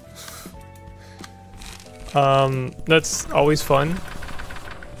happens. That's always fun.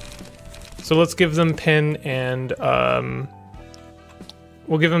 So let's give them pen and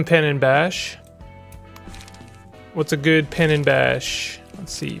we'll give them pen and bash. What's a good pen and bash?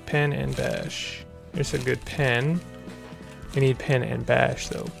 Let's see, pen and bash. Here's a good pen. We need pen and bash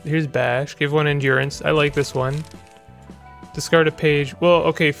though. Here's bash. Give one endurance. I like this one. Discard a page. Well,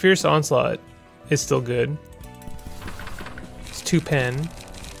 okay, fierce onslaught is still good. 2 pen.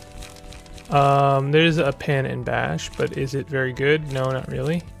 There's a pen and bash, but is it very good? No, not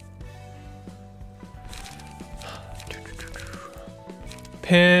really.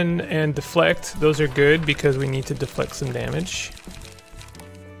 Pen and deflect, those are good because we need to deflect some damage.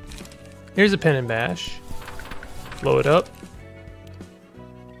 Here's a pen and bash. Blow it up.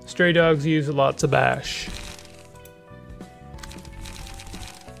 Stray dogs use lots of bash.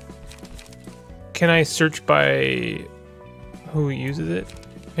 Can I search by who uses it?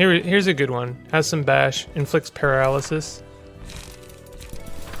 Here's a good one. Has some bash, inflicts paralysis.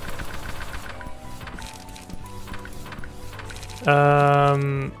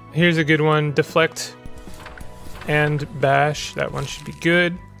 Here's a good one. Deflect and bash. That one should be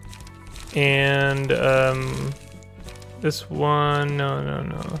good. And this one,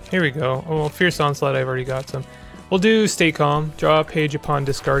 no. Here we go. Oh, well, fierce onslaught. I've already got some. We'll do stay calm. Draw a page upon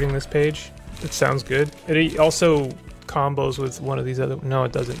discarding this page. That sounds good. It also combos with one of these other. No,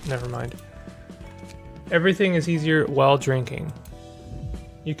 it doesn't. Never mind. Everything is easier while drinking.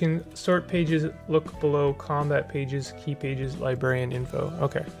 You can sort pages, look below combat pages, key pages, librarian info.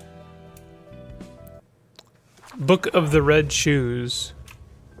 Okay. Book of the Red Shoes.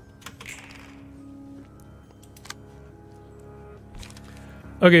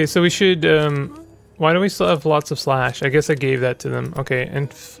 Okay, so we should, why do we still have lots of slash? I guess I gave that to them. Okay, and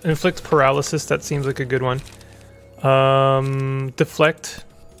inflict paralysis, that seems like a good one. Deflect.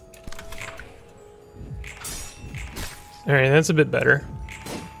 Alright, that's a bit better.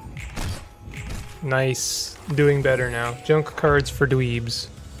 Nice. Doing better now. Junk cards for dweebs.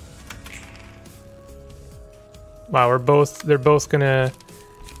 Wow, they're both gonna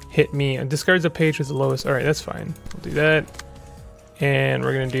hit me. Discards a page with the lowest. Alright, that's fine. We'll do that. And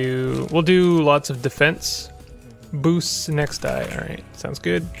we'll do lots of defense. Boosts next die. Alright, sounds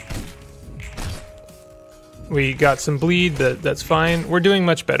good. We got some bleed, that's fine. We're doing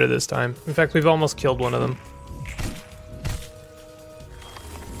much better this time. In fact, we've almost killed one of them.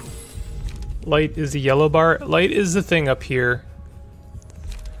 Light is the yellow bar. Light is the thing up here.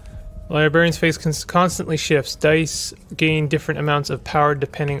 Librarian's face constantly shifts. Dice gain different amounts of power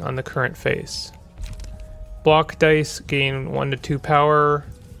depending on the current face. Block dice gain 1 to 2 power.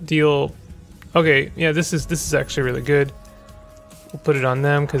 Deal. Okay, yeah, this is actually really good. We'll put it on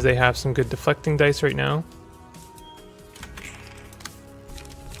them because they have some good deflecting dice right now.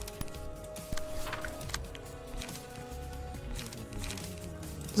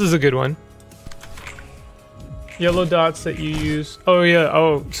 This is a good one. Yellow dots that you use. Oh yeah.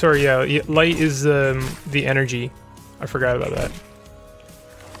 Oh, sorry. Yeah. Light is the energy. I forgot about that.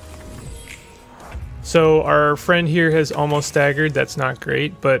 So our friend here has almost staggered. That's not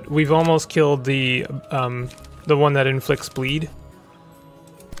great, but we've almost killed the one that inflicts bleed.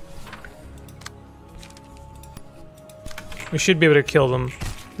 We should be able to kill them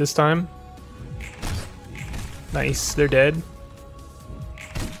this time. Nice. They're dead.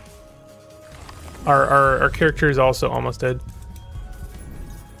 Our character is also almost dead.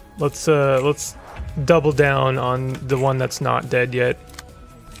 Let's double down on the one that's not dead yet.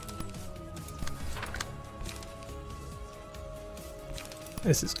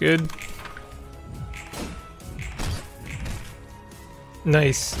 This is good.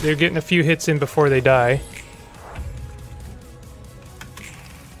 Nice. They're getting a few hits in before they die.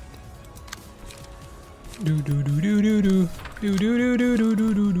 Do do do do do do do do do do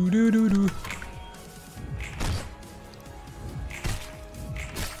do do do do do.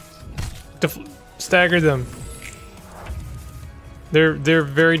 Stagger them. They're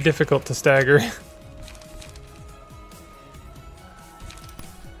very difficult to stagger.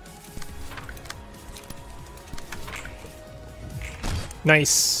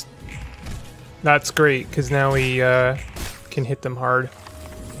 Nice. That's great because now we can hit them hard.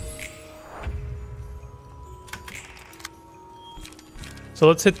 So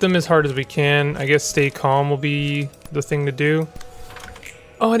let's hit them as hard as we can. I guess stay calm will be the thing to do.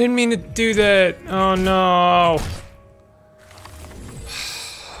 Oh, I didn't mean to do that. Oh no.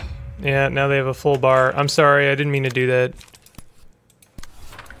 Yeah, now they have a full bar. I'm sorry, I didn't mean to do that.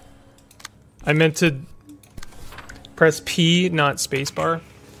 I meant to press P, not spacebar.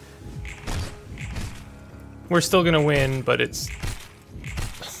 We're still gonna win, but it's...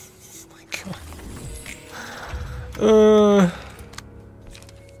 Oh my god.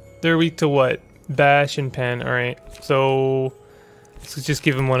 They're weak to what? Bash and pen. Alright, so... let's just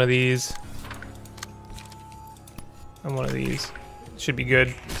give him one of these. And one of these. Should be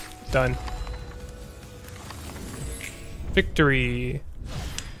good. Done. Victory.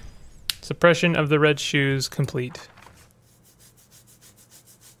 Suppression of the red shoes complete.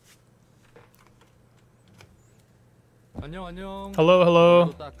 Hello,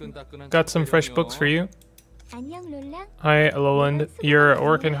 hello. Got some fresh books for you. Hi, Lowland. You're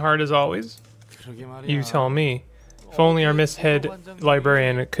working hard as always? You tell me. If only our Miss Head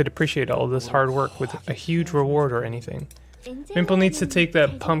Librarian could appreciate all this hard work with a huge reward or anything. Wimple needs to take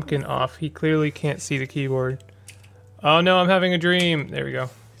that pumpkin off. He clearly can't see the keyboard. Oh no, I'm having a dream. There we go.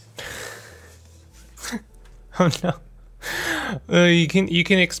 Oh no. You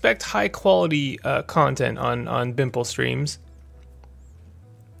can expect high quality content on Bimple streams.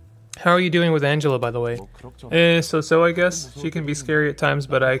 How are you doing with Angela, by the way? So I guess. She can be scary at times,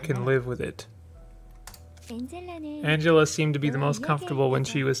 but I can live with it. Angela seemed to be the most comfortable when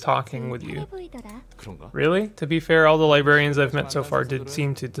she was talking with you. Really? To be fair, all the librarians I've met so far did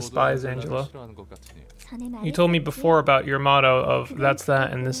seem to despise Angela. You told me before about your motto of that's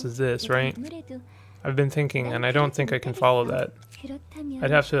that and this is this, right? I've been thinking, and I don't think I can follow that.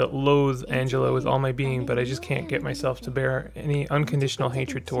 I'd have to loathe Angela with all my being, but I just can't get myself to bear any unconditional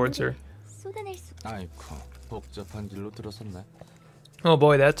hatred towards her. Oh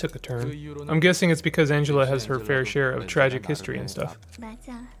boy, that took a turn. I'm guessing it's because Angela has her fair share of tragic history and stuff.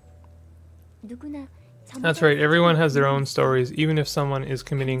 That's right, everyone has their own stories, even if someone is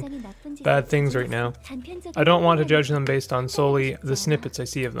committing bad things right now. I don't want to judge them based on solely the snippets I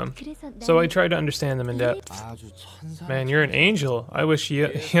see of them, so I try to understand them in depth. Man, you're an angel. I wish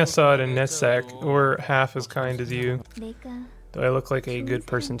Yasad and Netsak were half as kind as you. Do I look like a good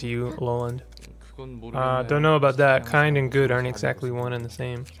person to you, Lowland? Don't know about that. Kind and good aren't exactly one and the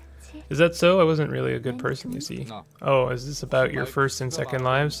same. Is that so? I wasn't really a good person, you see. Oh, is this about your first and second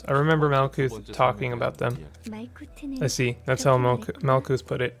lives? I remember Malkuth talking about them. I see. That's how Malkuth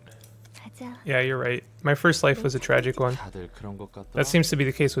put it. Yeah, you're right. My first life was a tragic one. That seems to be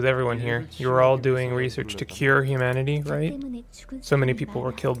the case with everyone here. You were all doing research to cure humanity, right? So many people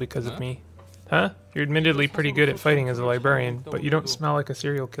were killed because of me. Huh? You're admittedly pretty good at fighting as a librarian, but you don't smell like a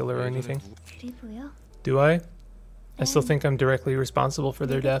serial killer or anything. Do I? I still think I'm directly responsible for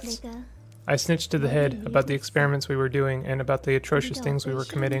their deaths. I snitched to the head about the experiments we were doing and about the atrocious things we were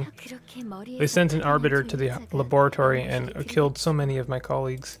committing. They sent an arbiter to the laboratory and killed so many of my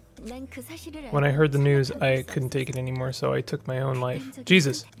colleagues. When I heard the news, I couldn't take it anymore, so I took my own life.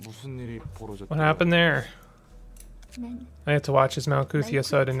 Jesus! What happened there? I had to watch as Malkuth,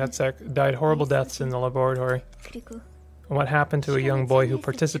 Yasud, and Netzek died horrible deaths in the laboratory. And what happened to a young boy who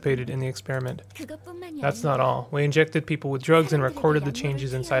participated in the experiment? That's not all. We injected people with drugs and recorded the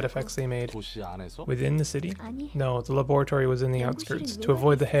changes and side effects they made. Within the city? No, the laboratory was in the outskirts, to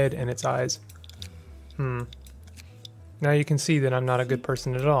avoid the head and its eyes. Now you can see that I'm not a good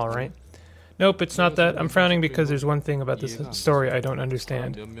person at all, right? Nope, it's not that. I'm frowning because there's one thing about this story I don't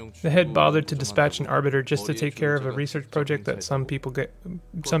understand. The head bothered to dispatch an arbiter just to take care of a research project that some people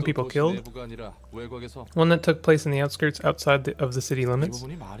killed? One that took place in the outskirts outside of the city limits?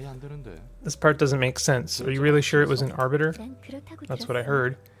 This part doesn't make sense. Are you really sure it was an arbiter? That's what I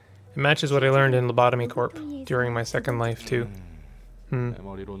heard. It matches what I learned in Lobotomy Corp during my second life, too.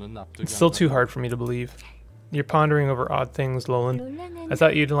 It's still too hard for me to believe. You're pondering over odd things, Lolan. I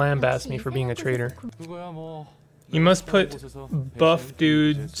thought you'd lambaste me for being a traitor. You must put buff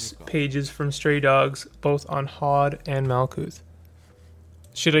dudes pages from Stray Dogs both on Hod and Malkuth.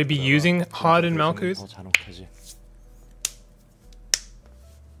 Should I be using Hod and Malkuth?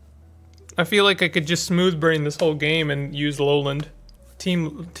 I feel like I could just smooth brain this whole game and use Lowland.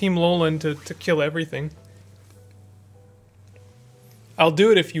 Team Lowland to kill everything. I'll do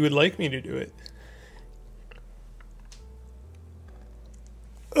it if you would like me to do it.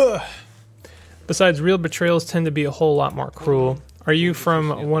 Ugh. Besides, real betrayals tend to be a whole lot more cruel. Are you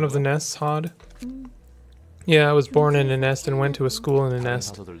from one of the nests, Hod? Yeah, I was born in a nest and went to a school in a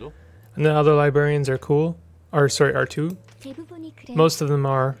nest. And the other librarians are cool? Are too? Most of them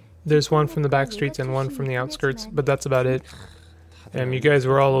are. There's one from the back streets and one from the outskirts, but that's about it. You guys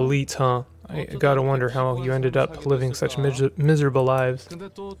were all elites, huh? I gotta wonder how you ended up living such miserable lives.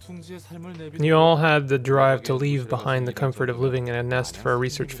 You all had the drive to leave behind the comfort of living in a nest for a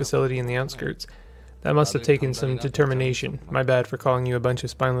research facility in the outskirts. That must have taken some determination. My bad for calling you a bunch of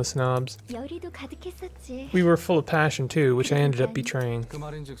spineless snobs. We were full of passion too, which I ended up betraying.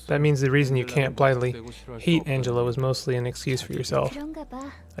 That means the reason you can't blithely hate Angela was mostly an excuse for yourself.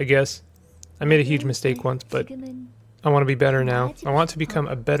 I guess. I made a huge mistake once, but I want to be better now. I want to become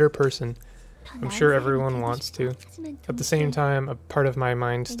a better person. I'm sure everyone wants to. At the same time, a part of my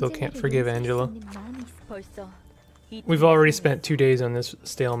mind still can't forgive Angela. We've already spent 2 days on this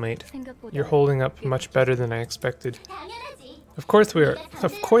stalemate. You're holding up much better than I expected. Of course we are.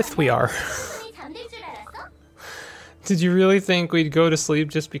 Of course we are. Did you really think we'd go to sleep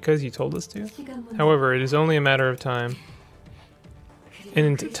just because you told us to? However, it is only a matter of time.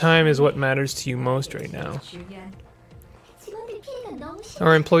 And time is what matters to you most right now.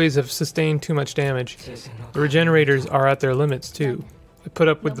 Our employees have sustained too much damage. The regenerators are at their limits too. I put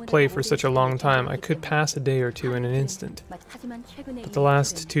up with the play for such a long time, I could pass a day or two in an instant. But the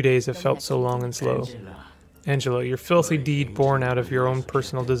last 2 days have felt so long and slow. Angela, your filthy deed born out of your own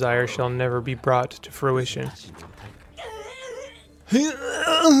personal desire shall never be brought to fruition.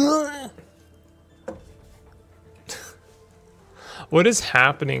 What is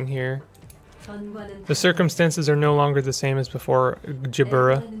happening here? The circumstances are no longer the same as before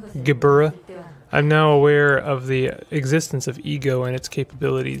Gibura. I'm now aware of the existence of ego and its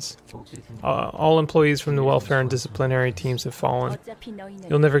capabilities. All employees from the welfare and disciplinary teams have fallen.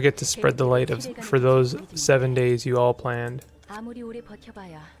 You'll never get to spread the light for those 7 days you all planned.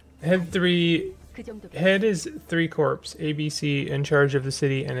 Head is 3 Corps, ABC, in charge of the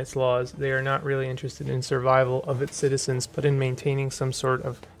city and its laws. They are not really interested in survival of its citizens, but in maintaining some sort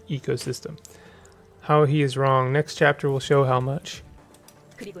of ecosystem. How he is wrong. Next chapter will show how much.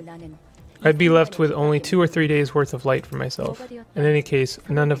 I'd be left with only 2 or 3 days worth of light for myself. In any case,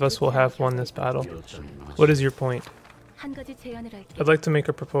 none of us will have won this battle. What is your point? I'd like to make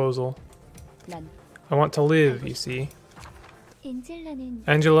a proposal. I want to live, you see.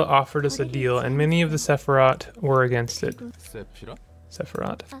 Angela offered us a deal, and many of the Sephiroth were against it.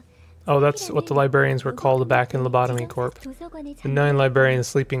 Sephiroth? Oh, that's what the librarians were called back in Lobotomy Corp. The 9 librarians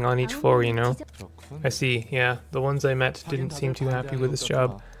sleeping on each floor, you know? I see, yeah. The ones I met didn't seem too happy with this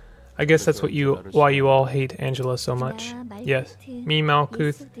job. I guess that's why you all hate Angela so much. Yes, me,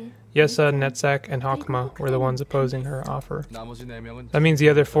 Malkuth, Yessa, Netzak, and Hakma were the ones opposing her offer. That means the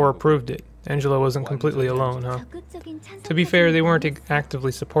other four approved it. Angela wasn't completely alone, huh? To be fair, they weren't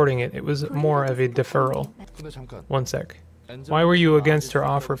actively supporting it. It was more of a deferral. One sec. Why were you against her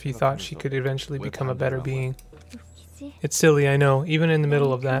offer if you thought she could eventually become a better being? It's silly, I know. Even in the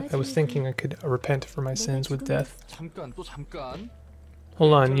middle of that, I was thinking I could repent for my sins with death.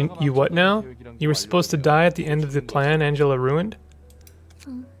 Hold on, you what now? You were supposed to die at the end of the plan Angela ruined?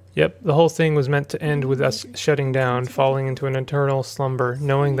 Yep, the whole thing was meant to end with us shutting down, falling into an eternal slumber,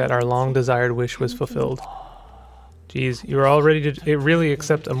 knowing that our long-desired wish was fulfilled. Jeez, you were all ready to really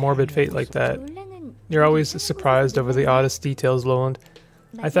accept a morbid fate like that. You're always surprised over the oddest details, Lowland.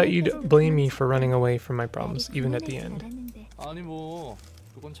 I thought you'd blame me for running away from my problems, even at the end.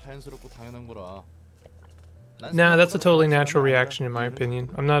 Nah, that's a totally natural reaction in my opinion.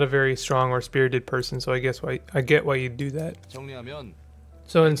 I'm not a very strong or spirited person, so I get why you'd do that.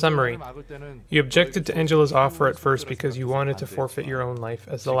 So in summary, you objected to Angela's offer at first because you wanted to forfeit your own life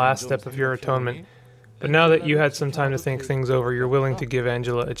as the last step of your atonement. But now that you had some time to think things over, you're willing to give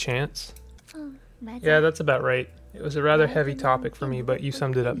Angela a chance? Yeah, that's about right. It was a rather heavy topic for me, but you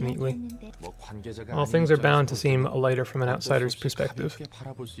summed it up neatly. Well, things are bound to seem lighter from an outsider's perspective.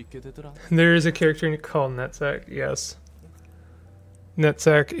 There is a character called Netzak, yes.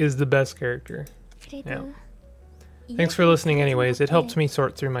 Netzak is the best character. Yeah. Thanks for listening anyways, it helped me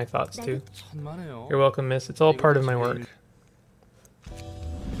sort through my thoughts too. You're welcome, miss, it's all part of my work.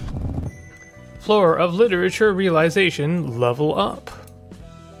 Floor of Literature Realization, level up.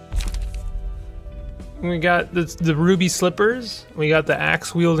 We got the Ruby Slippers, we got the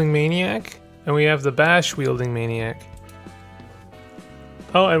Axe-wielding Maniac, and we have the Bash-wielding Maniac.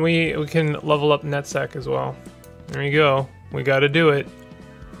 Oh, and we can level up Netzak as well. There you go, we gotta do it.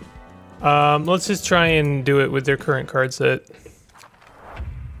 Let's just try and do it with their current card set.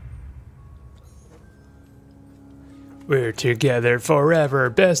 We're together forever,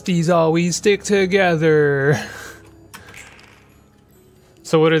 besties always stick together.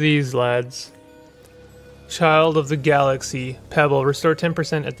 So what are these, lads? Child of the Galaxy. Pebble. Restore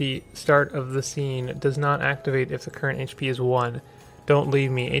 10% at the start of the scene. Does not activate if the current HP is 1. Don't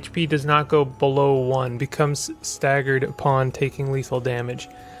leave me. HP does not go below 1. Becomes staggered upon taking lethal damage.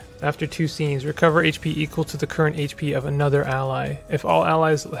 After 2 scenes, recover HP equal to the current HP of another ally. If all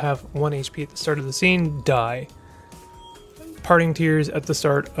allies have 1 HP at the start of the scene, die. Parting tears at the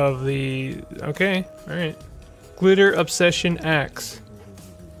start of the... Okay, alright. Glitter Obsession Axe.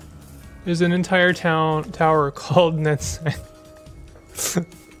 There's an entire tower called Netzak.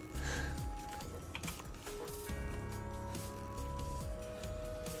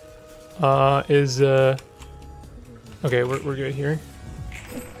 Okay, we're good here.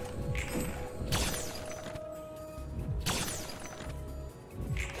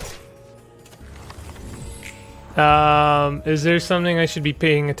 Is there something I should be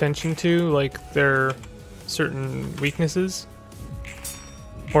paying attention to, like their certain weaknesses?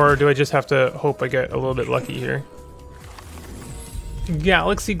 Or do I just have to hope I get a little bit lucky here?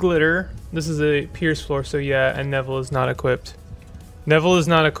 Galaxy Glitter. This is a Pierce floor, so yeah, and Neville is not equipped. Neville is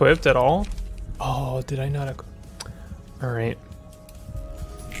not equipped at all? Oh, did I not equip? Alright.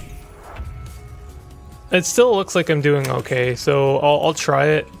 It still looks like I'm doing okay, so I'll try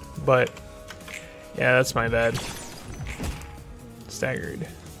it, but yeah, that's my bad. Staggered.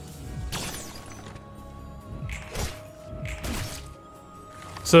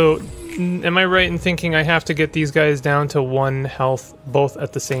 So, am I right in thinking I have to get these guys down to 1 health both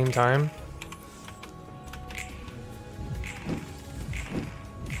at the same time?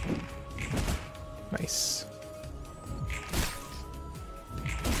 Nice.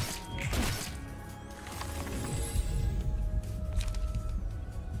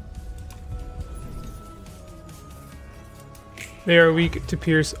 They are weak to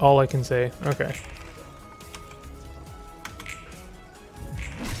pierce, all I can say. Okay.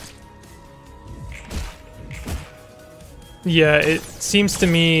 Yeah, it seems to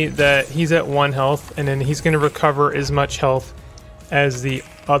me that he's at 1 health, and then he's going to recover as much health as the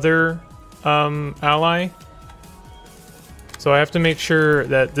other ally. So I have to make sure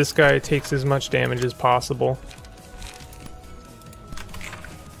that this guy takes as much damage as possible.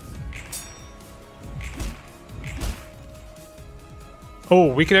 Oh,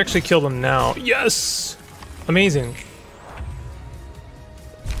 we could actually kill them now. Yes! Amazing.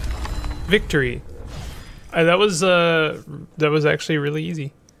 Victory. That was actually really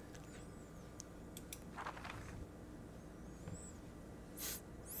easy.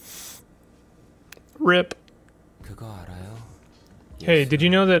 RIP. Hey, did you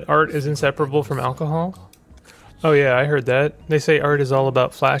know that art is inseparable from alcohol? Oh yeah, I heard that. They say art is all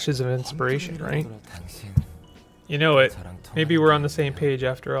about flashes of inspiration, right? You know it. Maybe we're on the same page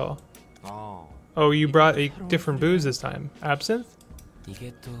after all. Oh, you brought a different booze this time. Absinthe?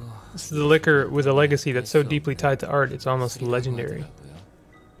 This is the liquor with a legacy that's so deeply tied to art, it's almost legendary.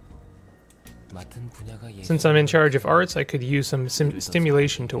 Since I'm in charge of arts, I could use some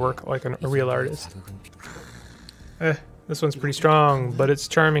stimulation to work like a real artist. This one's pretty strong, but it's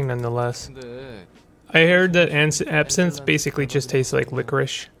charming nonetheless. I heard that absinthe basically just tastes like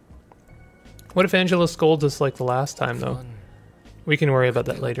licorice. What if Angela scolds us like the last time, though? We can worry about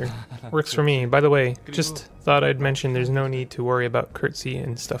that later. Works for me. By the way, just thought I'd mention there's no need to worry about curtsy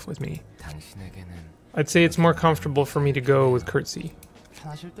and stuff with me. I'd say it's more comfortable for me to go with curtsy.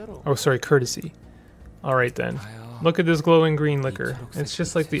 Oh, sorry, courtesy. Alright then. Look at this glowing green liquor. It's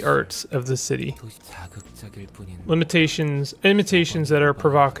just like the arts of the city. Imitations that are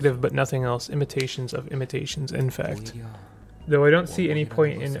provocative but nothing else. Imitations of imitations, in fact. Though I don't see any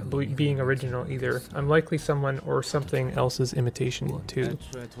point in being original either. I'm likely someone or something else's imitation too.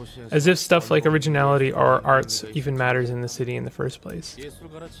 As if stuff like originality or arts even matters in the city in the first place.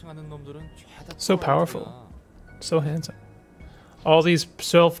 So powerful. So handsome. All these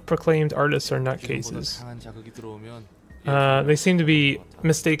self-proclaimed artists are nutcases. They seem to be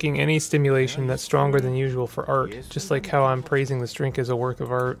mistaking any stimulation that's stronger than usual for art, just like how I'm praising this drink as a work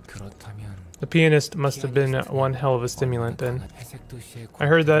of art. The pianist must have been one hell of a stimulant then. I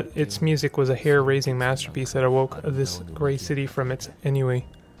heard that its music was a hair-raising masterpiece that awoke this grey city from its ennui.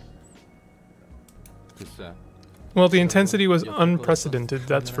 Well, the intensity was unprecedented,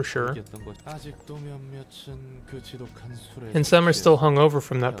 that's for sure. And some are still hung over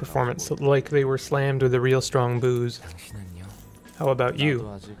from that performance, like they were slammed with a real strong booze. How about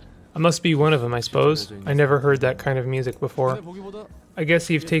you? I must be one of them, I suppose. I never heard that kind of music before. I guess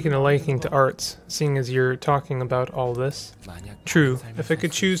you've taken a liking to arts, seeing as you're talking about all this. True, if I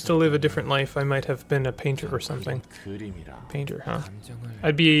could choose to live a different life, I might have been a painter or something. Painter, huh?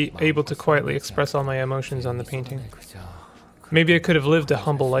 I'd be able to quietly express all my emotions on the painting. Maybe I could have lived a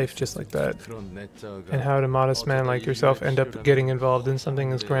humble life just like that. And how did a modest man like yourself end up getting involved in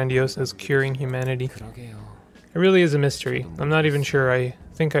something as grandiose as curing humanity? It really is a mystery. I'm not even sure. I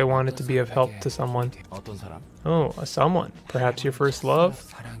think I wanted to be of help to someone. Oh, a someone. Perhaps your first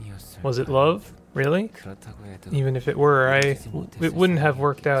love? Was it love? Really? Even if it were, it wouldn't have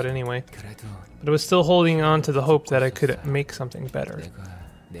worked out anyway. But I was still holding on to the hope that I could make something better.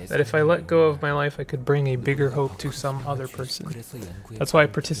 That if I let go of my life, I could bring a bigger hope to some other person. That's why I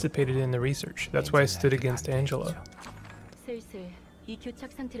participated in the research. That's why I stood against Angela.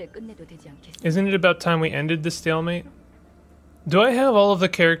 Isn't it about time we ended this stalemate? Do I have all of the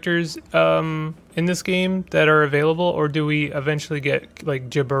characters in this game that are available, or do we eventually get like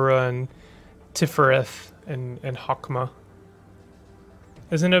Jabura and Tifereth and Hakma?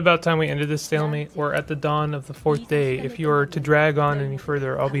 Isn't it about time we ended this stalemate? We're at the dawn of the 4th day. If you are to drag on any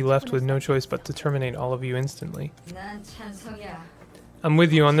further, I'll be left with no choice but to terminate all of you instantly. I'm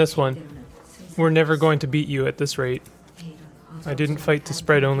with you on this one. We're never going to beat you at this rate. I didn't fight to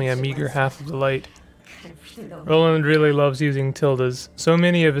spread only a meager half of the light. Roland really loves using tildes. So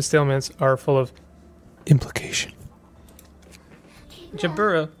many of his stalemates are full of implication.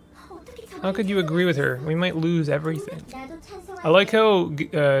 Jabura, how could you agree with her? We might lose everything. I like how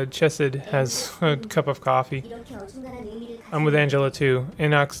Chesed has a cup of coffee. I'm with Angela too.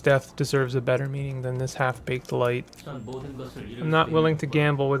 Enoch's death deserves a better meaning than this half-baked light. I'm not willing to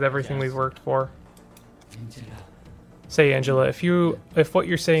gamble with everything we've worked for. Say, Angela, if what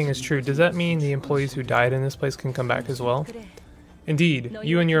you're saying is true, does that mean the employees who died in this place can come back as well? Indeed,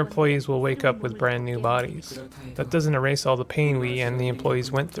 you and your employees will wake up with brand new bodies. That doesn't erase all the pain we and the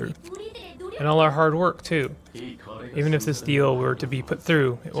employees went through. And all our hard work, too. Even if this deal were to be put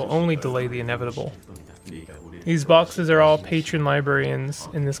through, it will only delay the inevitable. These boxes are all patron librarians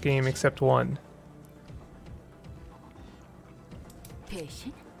in this game except one.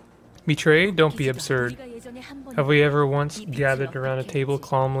 Betrayed? Don't be absurd. Have we ever once gathered around a table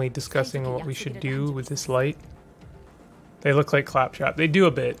calmly discussing what we should do with this light? They look like Claptrap. They do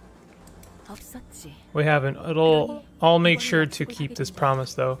a bit. We haven't. I'll make sure to keep this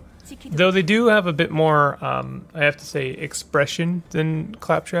promise though. Though they do have a bit more, I have to say, expression than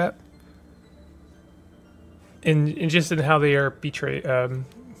Claptrap. In just in how they are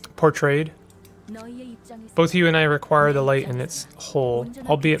portrayed. Both you and I require the light in its whole,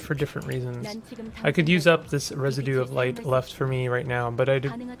 albeit for different reasons. I could use up this residue of light left for me right now, but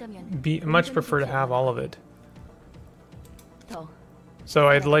I'd much prefer to have all of it. So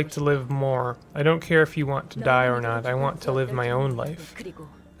I'd like to live more. I don't care if you want to die or not. I want to live my own life.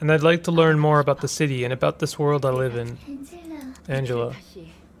 And I'd like to learn more about the city and about this world I live in. Angela.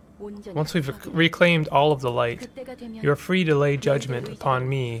 Once we've reclaimed all of the light, you are free to lay judgment upon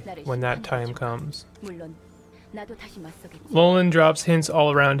me when that time comes. Lolan drops hints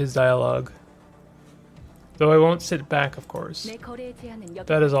all around his dialogue. Though I won't sit back, of course.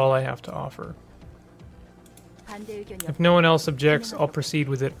 That is all I have to offer. If no one else objects, I'll proceed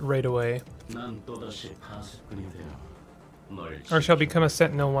with it right away. Or shall become a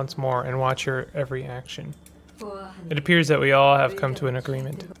sentinel once more and watch your every action. It appears that we all have come to an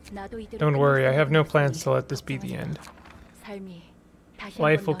agreement. Don't worry, I have no plans to let this be the end.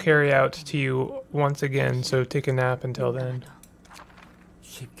 Life will carry out to you once again, so take a nap until then.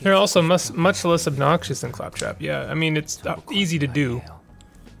 They're also much less obnoxious than Claptrap. Yeah, I mean, it's easy to do.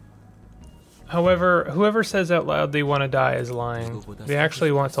 However, whoever says out loud they want to die is lying. They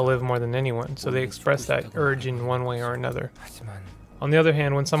actually want to live more than anyone, so they express that urge in one way or another. On the other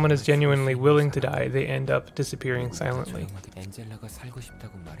hand, when someone is genuinely willing to die, they end up disappearing silently.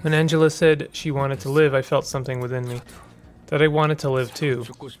 When Angela said she wanted to live, I felt something within me. That I wanted to live too.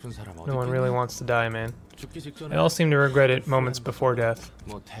 No one really wants to die, man. They all seem to regret it moments before death.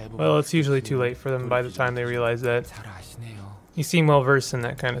 Well, it's usually too late for them by the time they realize that. You seem well versed in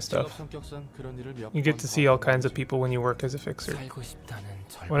that kind of stuff. You get to see all kinds of people when you work as a fixer.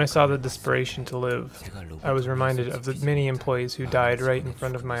 When I saw the desperation to live, I was reminded of the many employees who died right in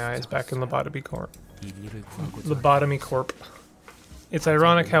front of my eyes back in Lobotomy Corp. Lobotomy Corp. It's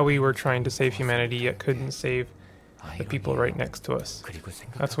ironic how we were trying to save humanity yet couldn't save the people right next to us.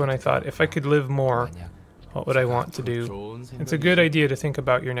 That's when I thought, if I could live more, what would I want to do? It's a good idea to think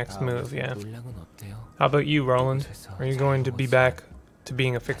about your next move, yeah. How about you, Roland? Are you going to be back to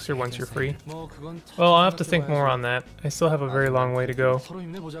being a fixer once you're free? Well, I'll have to think more on that. I still have a very long way to go.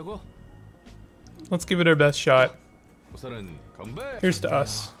 Let's give it our best shot. Here's to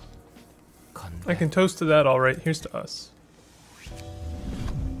us. I can toast to that alright. Here's to us.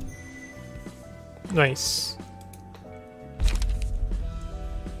 Nice.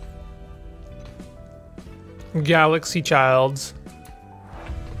 Galaxy Childs.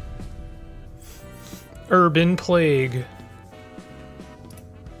 Urban Plague.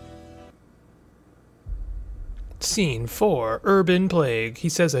 Scene 4. Urban Plague. He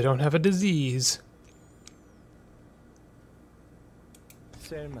says I don't have a disease.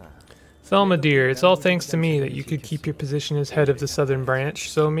 Thelma dear, it's all thanks to me that you could keep your position as head of the Southern Branch,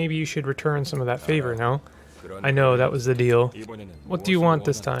 so maybe you should return some of that favor, no? I know, that was the deal. What do you want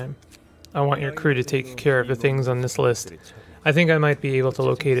this time? I want your crew to take care of the things on this list. I think I might be able to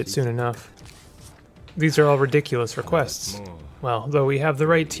locate it soon enough. These are all ridiculous requests. Well, though we have the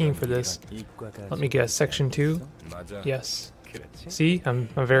right team for this. Let me guess, Section 2? Yes. See, I'm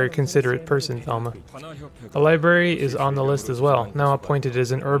a very considerate person, Thelma. The library is on the list as well, now appointed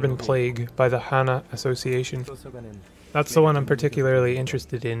as an urban plague by the Hana Association. That's the one I'm particularly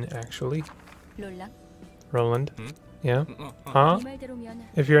interested in, actually. Roland? Yeah? Huh?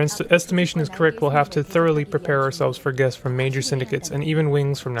 If your estimation is correct, we'll have to thoroughly prepare ourselves for guests from major syndicates and even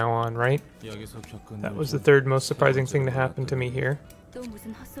wings from now on, right? That was the third most surprising thing to happen to me here.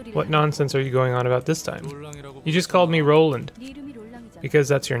 What nonsense are you going on about this time? You just called me Roland. Because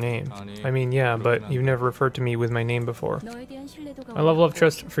that's your name. I mean, yeah, but you've never referred to me with my name before. My level of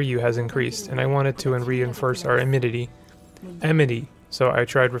trust for you has increased, and I wanted to reinforce our amity. So I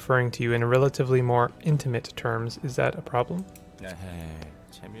tried referring to you in relatively more intimate terms. Is that a problem?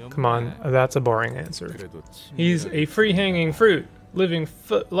 Come on, that's a boring answer. He's a free-hanging fruit, living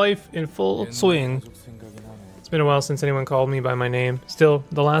life in full swing. It's been a while since anyone called me by my name. Still,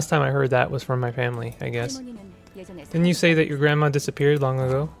 the last time I heard that was from my family, I guess. Didn't you say that your grandma disappeared long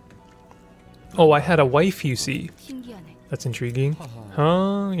ago? Oh, I had a wife, you see. That's intriguing.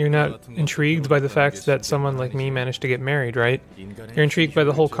 Huh? You're not intrigued by the fact that someone like me managed to get married, right? You're intrigued by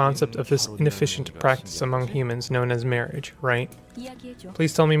the whole concept of this inefficient practice among humans known as marriage, right?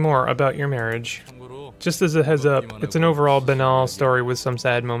 Please tell me more about your marriage. Just as a heads up, it's an overall banal story with some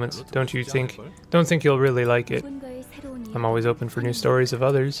sad moments, don't you think? Don't think you'll really like it. I'm always open for new stories of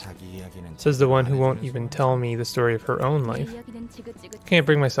others. Says the one who won't even tell me the story of her own life. Can't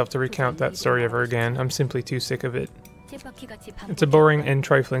bring myself to recount that story ever again. I'm simply too sick of it. It's a boring and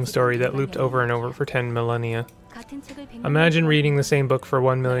trifling story that looped over and over for 10 millennia. Imagine reading the same book for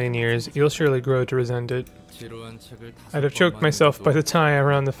 1 million years. You'll surely grow to resent it. I'd have choked myself by the time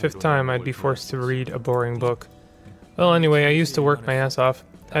around the 5th time I'd be forced to read a boring book. Well, anyway, I used to work my ass off.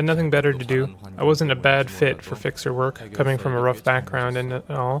 Had nothing better to do. I wasn't a bad fit for fixer work, coming from a rough background and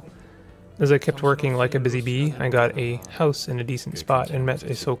all. As I kept working like a busy bee, I got a house in a decent spot and met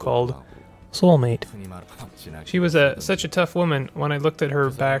a so-called soulmate. She was such a tough woman. When I looked at her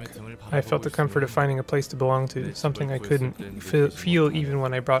back, I felt the comfort of finding a place to belong to, something I couldn't feel even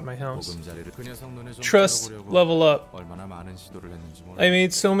when I brought my house. Trust, level up. I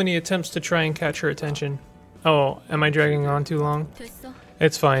made so many attempts to try and catch her attention. Oh, am I dragging on too long?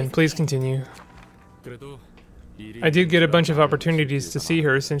 It's fine, please continue. I did get a bunch of opportunities to see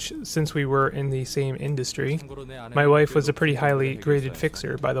her since we were in the same industry. My wife was a pretty highly graded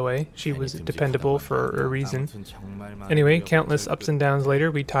fixer, by the way. She was dependable for a reason. Anyway, countless ups and downs later,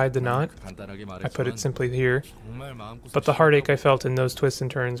 we tied the knot. I put it simply here. But the heartache I felt in those twists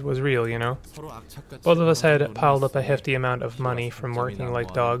and turns was real, you know? Both of us had piled up a hefty amount of money from working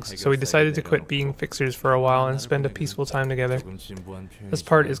like dogs, so we decided to quit being fixers for a while and spend a peaceful time together. This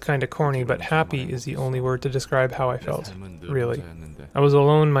part is kinda corny, but happy is the only word to describe how I felt, really. I was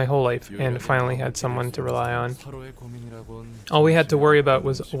alone my whole life and finally had someone to rely on. All we had to worry about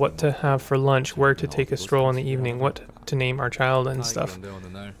was what to have for lunch, where to take a stroll in the evening, what to name our child and stuff.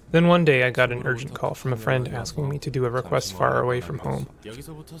 Then one day I got an urgent call from a friend asking me to do a request far away from home.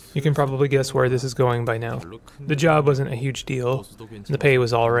 You can probably guess where this is going by now. The job wasn't a huge deal, and the pay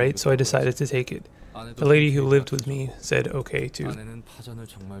was alright, so I decided to take it. The lady who lived with me said okay too.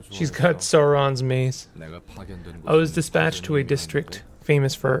 She's got Sauron's mace. I was dispatched to a district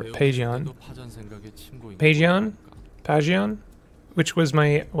famous for Pagion, which was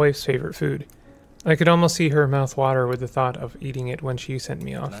my wife's favorite food. I could almost see her mouth water with the thought of eating it when she sent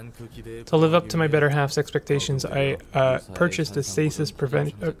me off. To live up to my better half's expectations, I purchased a stasis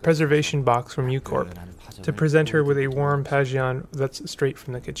preservation box from U-Corp to present her with a warm Pagion that's straight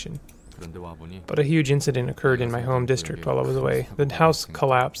from the kitchen. But a huge incident occurred in my home district while I was away. The house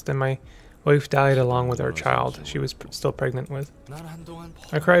collapsed and my wife died along with our child she was still pregnant with.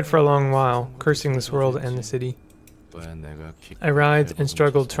 I cried for a long while, cursing this world and the city. I writhed and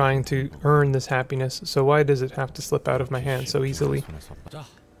struggled trying to earn this happiness, so why does it have to slip out of my hands so easily?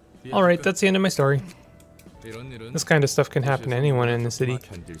 Alright, that's the end of my story. This kind of stuff can happen to anyone in the city.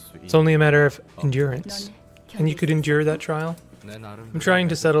 It's only a matter of endurance. And you could endure that trial? I'm trying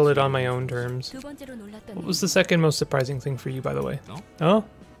to settle it on my own terms. What was the second most surprising thing for you, by the way? Oh?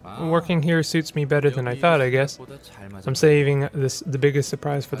 Working here suits me better than I thought, I guess. I'm saving the biggest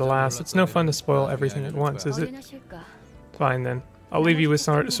surprise for the last. It's no fun to spoil everything at once, is it? Fine then. I'll leave you with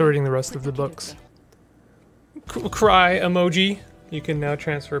sorting the rest of the books. Cry emoji. You can now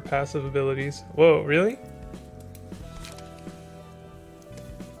transfer passive abilities. Whoa, really?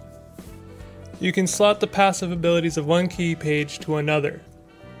 You can slot the passive abilities of one key page to another.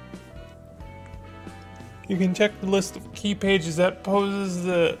 You can check the list of key pages that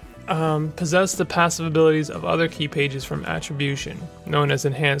possess the passive abilities of other key pages from attribution, known as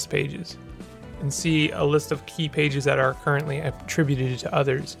enhanced pages, and see a list of key pages that are currently attributed to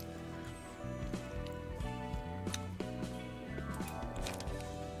others.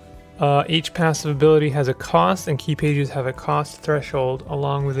 Each passive ability has a cost, and key pages have a cost threshold,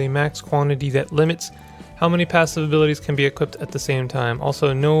 along with a max quantity that limits how many passive abilities can be equipped at the same time.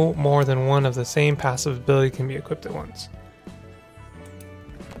 Also, no more than one of the same passive ability can be equipped at once.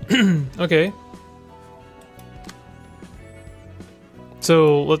 Okay.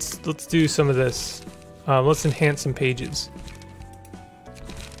 So let's do some of this. Let's enhance some pages.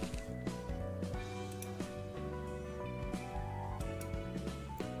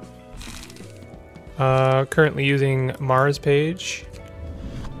 Currently using Mars page.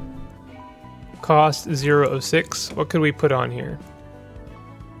 Cost 0 of 6. What could we put on here?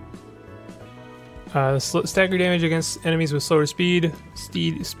 Stagger damage against enemies with slower speed.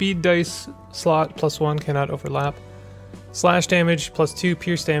 Speed dice slot +1 cannot overlap. Slash damage +2.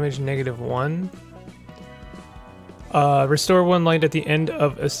 Pierce damage -1. Restore 1 light at the end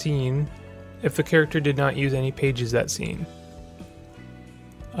of a scene if the character did not use any pages that scene.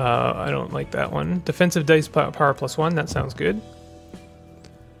 I don't like that one. Defensive dice power +1, that sounds good.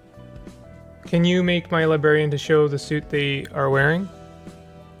 Can you make my librarian to show the suit they are wearing?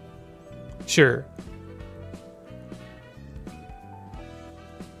 Sure.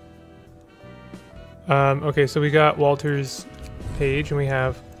 Okay, so we got Walter's page, and we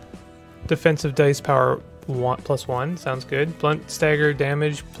have defensive dice power +1, sounds good. Blunt stagger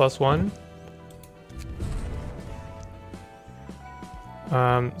damage +1.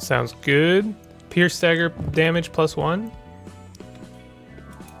 Sounds good. Pierce stagger damage +1.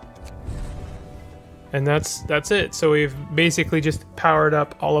 And that's it. So we've basically just powered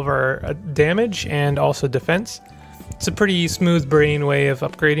up all of our damage and also defense. It's a pretty smooth brain way of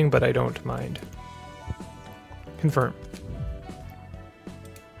upgrading, but I don't mind. Confirm.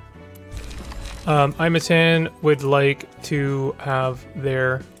 Imatan would like to have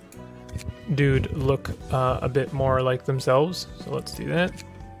their dude look a bit more like themselves, so let's do that.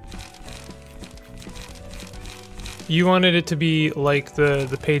 You wanted it to be like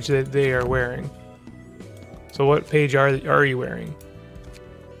the page that they are wearing. So what page are you wearing?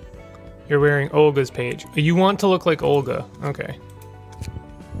 You're wearing Olga's page. You want to look like Olga. Okay.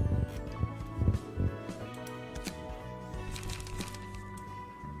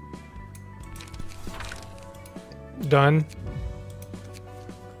 Done.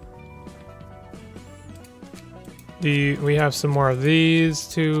 We have some more of these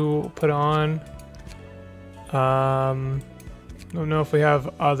to put on. Don't know if we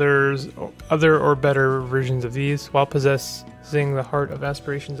have other or better versions of these. While possessing the Heart of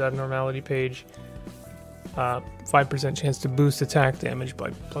Aspirations Abnormality page, 5% chance to boost attack damage by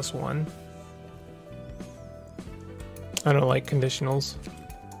 +1. I don't like conditionals.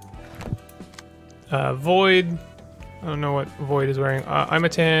 Void. I don't know what Void is wearing.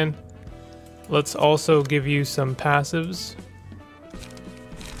 Imatan. Let's also give you some passives.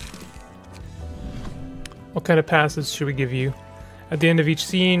 What kind of passives should we give you? At the end of each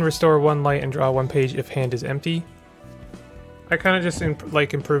scene, restore 1 light and draw 1 page if hand is empty. I kind of just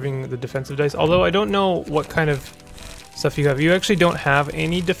like improving the defensive dice, although I don't know what kind of stuff you have. You actually don't have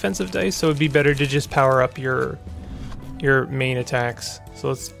any defensive dice, so it'd be better to just power up your main attacks. So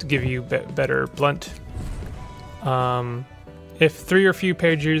let's give you better blunt. If 3 or few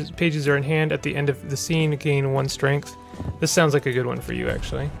pages are in hand at the end of the scene, gain 1 strength. This sounds like a good one for you,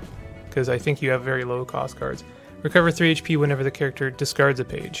 actually, because I think you have very low cost cards. Recover 3 HP whenever the character discards a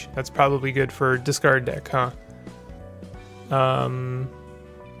page. That's probably good for discard deck, huh?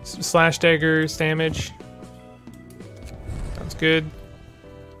 Slash daggers damage. Sounds good.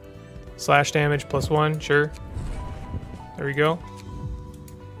 Slash damage +1, sure. There we go.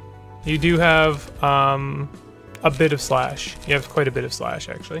 You do have a bit of slash. You have quite a bit of slash,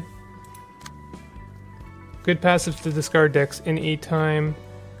 actually. Good passive to discard decks any time.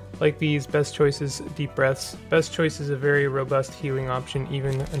 Like these, best choices, deep breaths. Best choice is a very robust healing option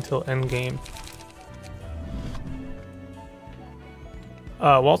even until endgame.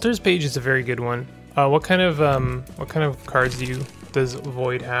 Walter's page is a very good one. What kind of cards does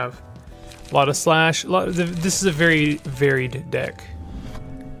Void have? A lot of slash. This is a very varied deck.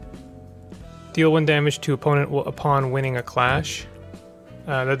 Deal 1 damage to opponent upon winning a clash.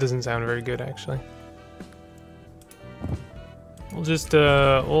 That doesn't sound very good, actually. We'll just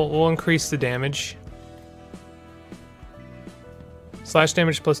we'll increase the damage. Slash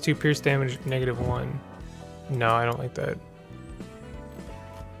damage +2, pierce damage -1. No, I don't like that.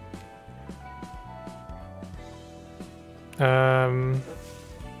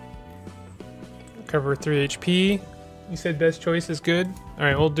 Cover 3 HP. You said best choice is good. All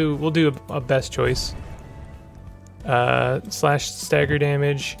right, we'll do a best choice. Slash stagger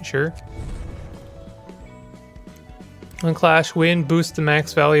damage, sure. On clash, win, boost the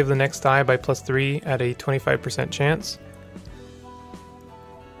max value of the next die by +3 at a 25% chance.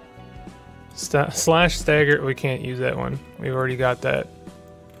 Slash stagger, we can't use that one. We've already got that.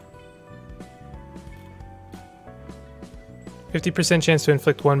 50% chance to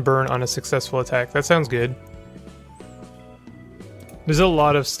inflict 1 burn on a successful attack. That sounds good. There's a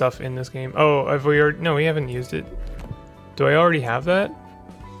lot of stuff in this game. Oh, have we already? No, we haven't used it. Do I already have that?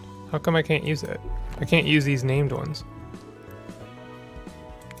 How come I can't use that? I can't use these named ones.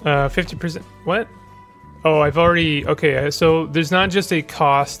 50%. What? Oh, I've already. Okay, so there's not just a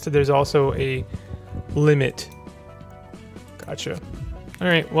cost. There's also a limit. Gotcha. All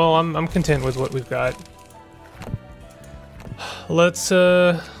right. Well, I'm content with what we've got. Let's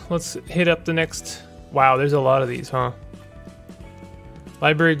hit up the next. Wow, there's a lot of these, huh?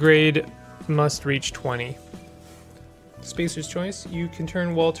 Library grade must reach 20. Spacer's choice. You can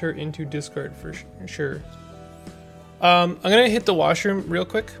turn Walter into discard for sure. I'm gonna hit the washroom real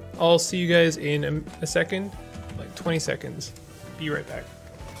quick. I'll see you guys in a second, like 20 seconds. Be right back.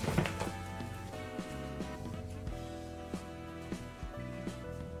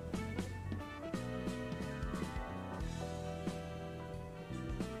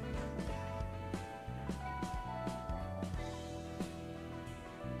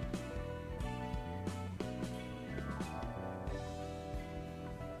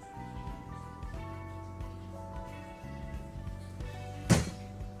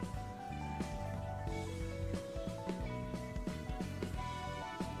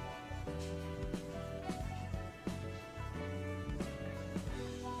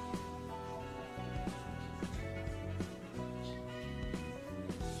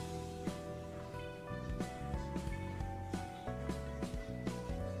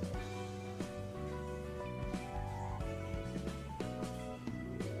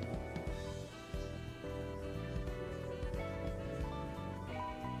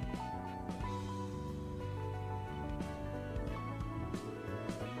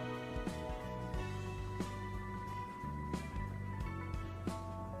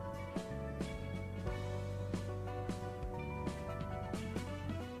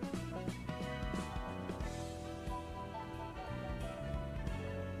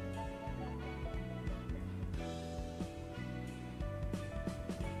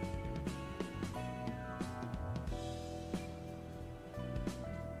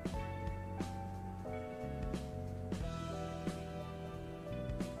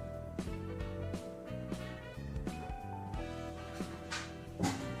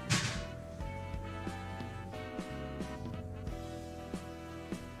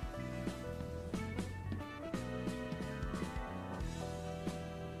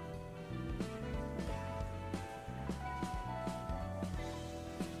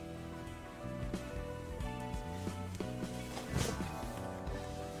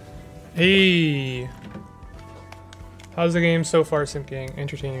 Hey! How's the game so far, Simp Gang?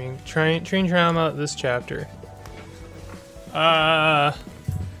 Entertaining. Train drama this chapter.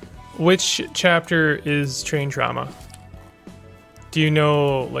 Which chapter is train drama? Do you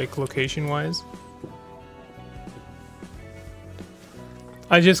know, like, location-wise?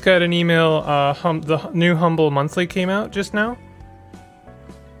 I just got an email, the new Humble Monthly came out just now.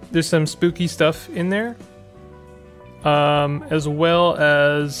 There's some spooky stuff in there. As well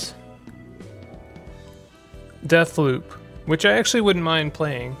as Deathloop, which I actually wouldn't mind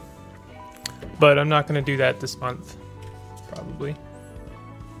playing. But I'm not going to do that this month, probably.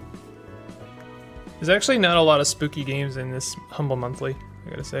 There's actually not a lot of spooky games in this Humble Monthly,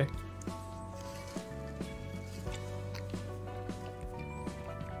 I gotta say.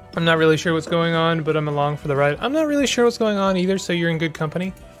 I'm not really sure what's going on, but I'm along for the ride. I'm not really sure what's going on either, so you're in good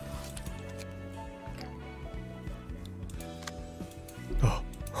company.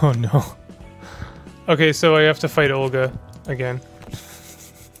 Oh no. Okay, so I have to fight Olga again.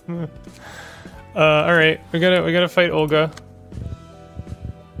 Alright, we gotta fight Olga.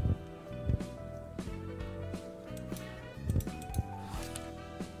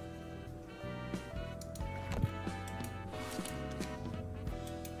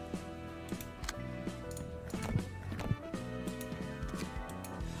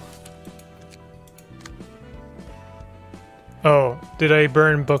 Oh, did I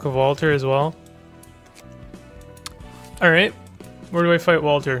burn Book of Walter as well? Alright. Where do I fight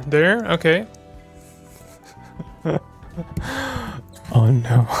Walter? There? Okay. Oh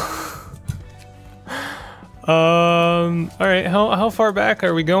no. Alright, how far back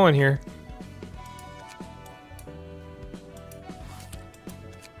are we going here?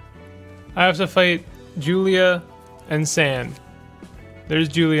 I have to fight Julia and San. There's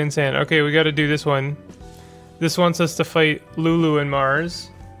Julia and San. Okay, we gotta do this one. This wants us to fight Lulu and Mars.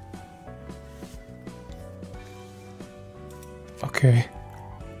 Okay.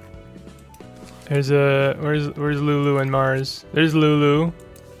 There's where's Lulu and Mars? There's Lulu.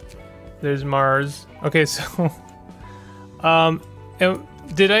 There's Mars. Okay, so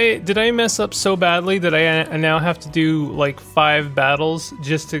did I mess up so badly that I now have to do like 5 battles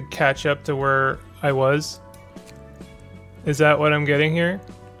just to catch up to where I was? Is that what I'm getting here?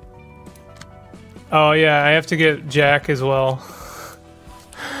 Oh yeah, I have to get Jack as well.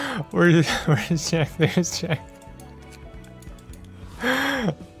 Where's Jack? There's Jack.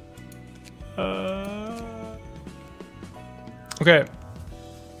 Okay.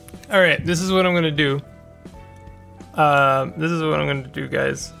 Alright, this is what I'm gonna do. This is what I'm gonna do,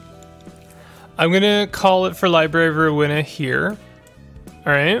 guys. I'm gonna call it for Library of Ruina here.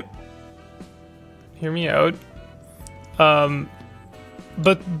 Alright. Hear me out.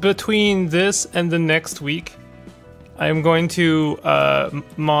 But between this and the next week, I'm going to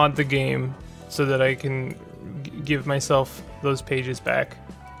mod the game so that I can give myself those pages back.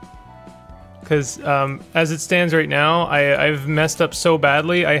 Because as it stands right now, I've messed up so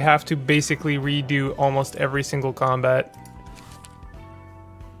badly, I have to basically redo almost every single combat.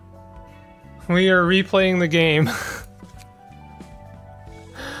 We are replaying the game.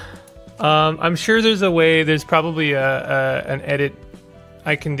 I'm sure there's a way, there's probably an edit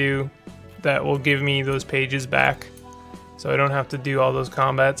I can do that will give me those pages back, so I don't have to do all those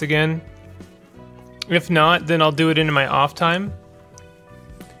combats again. If not, then I'll do it in my off time,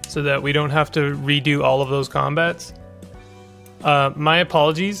 so that we don't have to redo all of those combats. My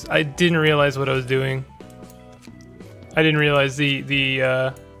apologies, I didn't realize what I was doing. I didn't realize see,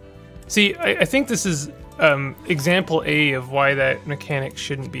 I think this is example A of why that mechanic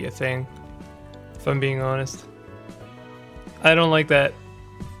shouldn't be a thing, if I'm being honest. I don't like that.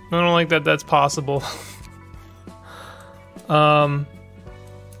 I don't like that that's possible. Alright,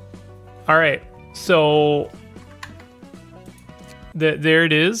 so there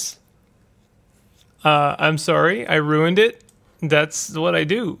it is. I'm sorry, I ruined it. That's what I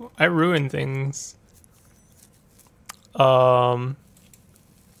do. I ruin things. Yeah.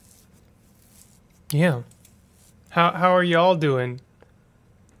 How are y'all doing?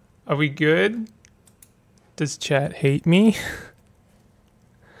 Are we good? Does chat hate me?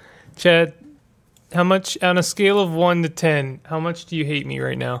 Chat, how much, on a scale of 1 to 10, how much do you hate me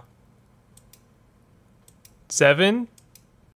right now? 7?